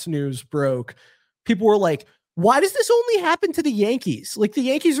Efros news broke, people were like, why does this only happen to the Yankees? Like, the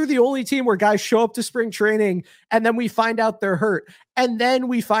Yankees are the only team where guys show up to spring training and then we find out they're hurt. And then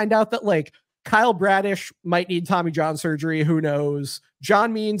we find out that like Kyle Bradish might need Tommy John surgery. Who knows?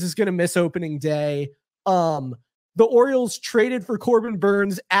 John Means is going to miss opening day. The Orioles traded for Corbin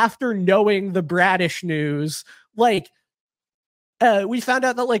Burns after knowing the Bradish news. Like, we found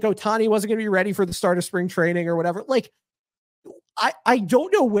out that like Ohtani wasn't going to be ready for the start of spring training or whatever. Like, I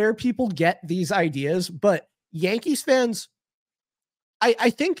don't know where people get these ideas, but Yankees fans, I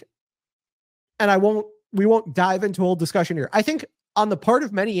think, and we won't dive into a whole discussion here. I think on the part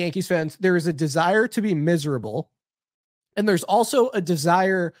of many Yankees fans, there is a desire to be miserable. And there's also a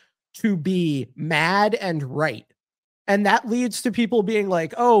desire to be mad and right. And that leads to people being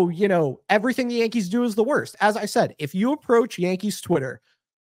like, oh, you know, everything the Yankees do is the worst. As I said, if you approach Yankees Twitter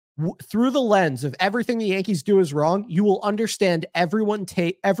through the lens of everything the Yankees do is wrong, you will understand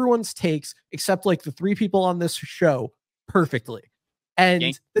everyone's takes, except like the 3 people on this show, perfectly.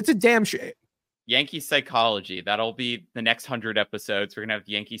 And it's a damn shame. Yankee psychology. That'll be the next 100 episodes. We're going to have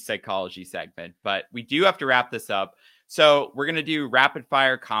the Yankee psychology segment, but we do have to wrap this up. So we're going to do rapid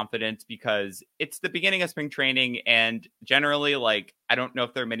fire confidence because it's the beginning of spring training. And generally, like, I don't know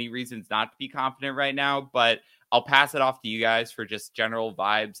if there are many reasons not to be confident right now, but I'll pass it off to you guys for just general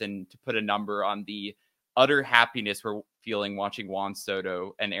vibes and to put a number on the utter happiness we're feeling watching Juan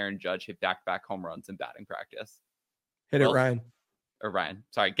Soto and Aaron Judge hit back-to-back home runs in batting practice. Hit it, Ryan. Or Ryan.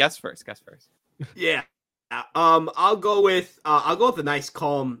 Sorry, guess first. Yeah. I'll go with a nice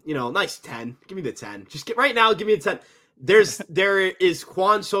calm, nice 10. Give me the 10. Right now, give me the 10. There is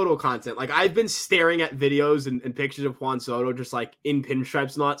Juan Soto content. Like, I've been staring at videos and pictures of Juan Soto just like in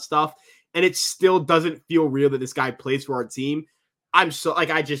pinstripes and all that stuff, and it still doesn't feel real that this guy plays for our team. I'm so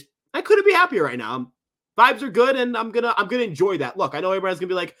like I couldn't be happier right now. Vibes are good, and I'm gonna enjoy that. Look, I know everybody's gonna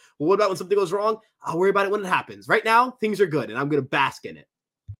be like, well, what about when something goes wrong? I'll worry about it when it happens. Right now, things are good, and I'm gonna bask in it.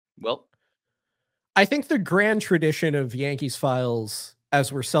 Well, I think the grand tradition of Yankees Files,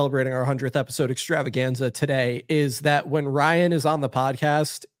 as we're celebrating our 100th episode extravaganza today, is that when Ryan is on the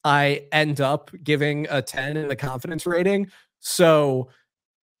podcast, I end up giving a 10 in the confidence rating. So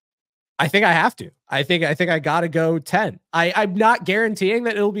I think I have to. I think I got to go 10. I'm not guaranteeing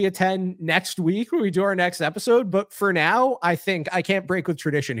that it'll be a 10 next week when we do our next episode, but for now, I think I can't break with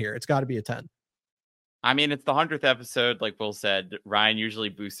tradition here. It's got to be a 10. I mean, it's the 100th episode. Like Will said, Ryan usually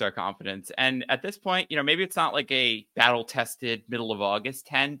boosts our confidence. And at this point, maybe it's not like a battle-tested middle of August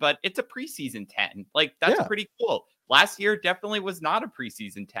 10, but it's a preseason 10. Like, that's pretty cool. Last year definitely was not a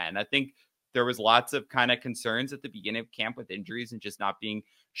preseason 10. I think there was lots of kind of concerns at the beginning of camp with injuries and just not being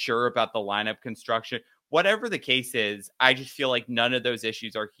sure about the lineup construction. Whatever the case is, I just feel like none of those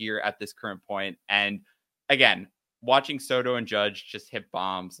issues are here at this current point. And again, watching Soto and Judge just hit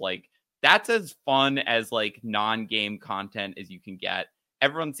bombs, like, that's as fun as like non-game content as you can get.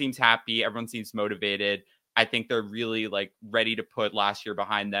 Everyone seems happy. Everyone seems motivated. I think they're really like ready to put last year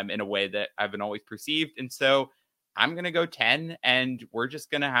behind them in a way that I haven't always perceived. And so I'm going to go 10, and we're just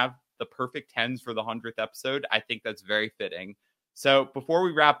going to have the perfect 10s for the 100th episode. I think that's very fitting. So before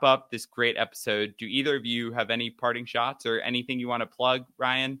we wrap up this great episode, do either of you have any parting shots or anything you want to plug,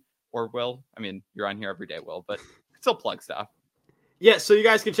 Ryan? or Will. I mean, you're on here every day, Will, but still plug stuff. Yeah, so you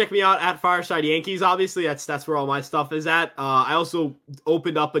guys can check me out at Fireside Yankees. Obviously, that's where all my stuff is at. I also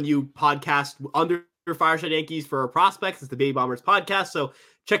opened up a new podcast under Fireside Yankees for our prospects. It's the Baby Bombers podcast, so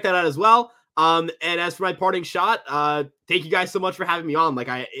check that out as well. And as for my parting shot, thank you guys so much for having me on. Like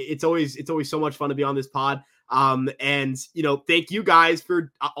it's always so much fun to be on this pod. And thank you guys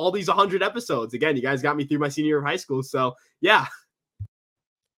for all these 100 episodes. Again, you guys got me through my senior year of high school. So yeah.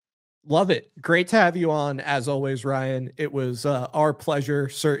 Love it. Great to have you on as always, Ryan. It was our pleasure.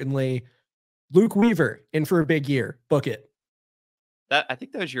 Certainly. Luke Weaver in for a big year. Book it. I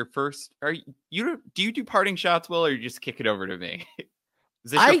think that was your first. Do you do parting shots, Will, or you just kick it over to me?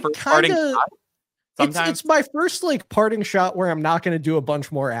 Is this your first parting shot? Sometimes it's my first parting shot where I'm not going to do a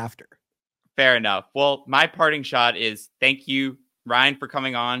bunch more after. Fair enough. Well, my parting shot is thank you, Ryan, for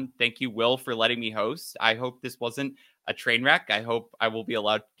coming on. Thank you, Will, for letting me host. I hope this wasn't a train wreck. I hope I will be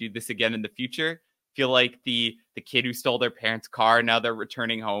allowed to do this again in the future. Feel like the kid who stole their parents' car, now they're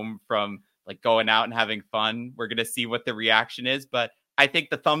returning home from going out and having fun. We're going to see what the reaction is, but I think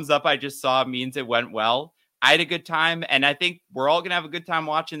the thumbs up I just saw means it went well. I had a good time, and I think we're all going to have a good time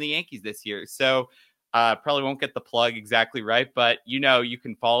watching the Yankees this year. So probably won't get the plug exactly right, but you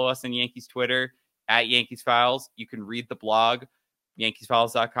can follow us on Yankees Twitter at Yankees Files. You can read the blog,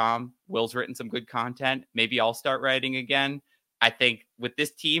 yankeesfiles.com. Will's written some good content. Maybe I'll start writing again. I think with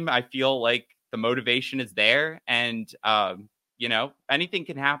this team, I feel like the motivation is there, and anything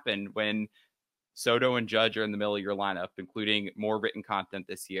can happen when Soto and Judge are in the middle of your lineup, including more written content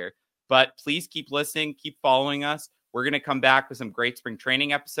this year. But please keep listening, keep following us. We're going to come back with some great spring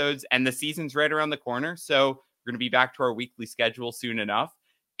training episodes, and the season's right around the corner. So we're going to be back to our weekly schedule soon enough.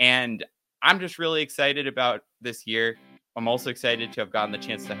 And I'm just really excited about this year. I'm also excited to have gotten the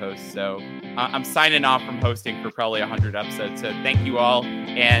chance to host. So I'm signing off from hosting for probably 100 episodes. So thank you all,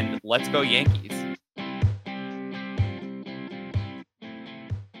 and let's go Yankees.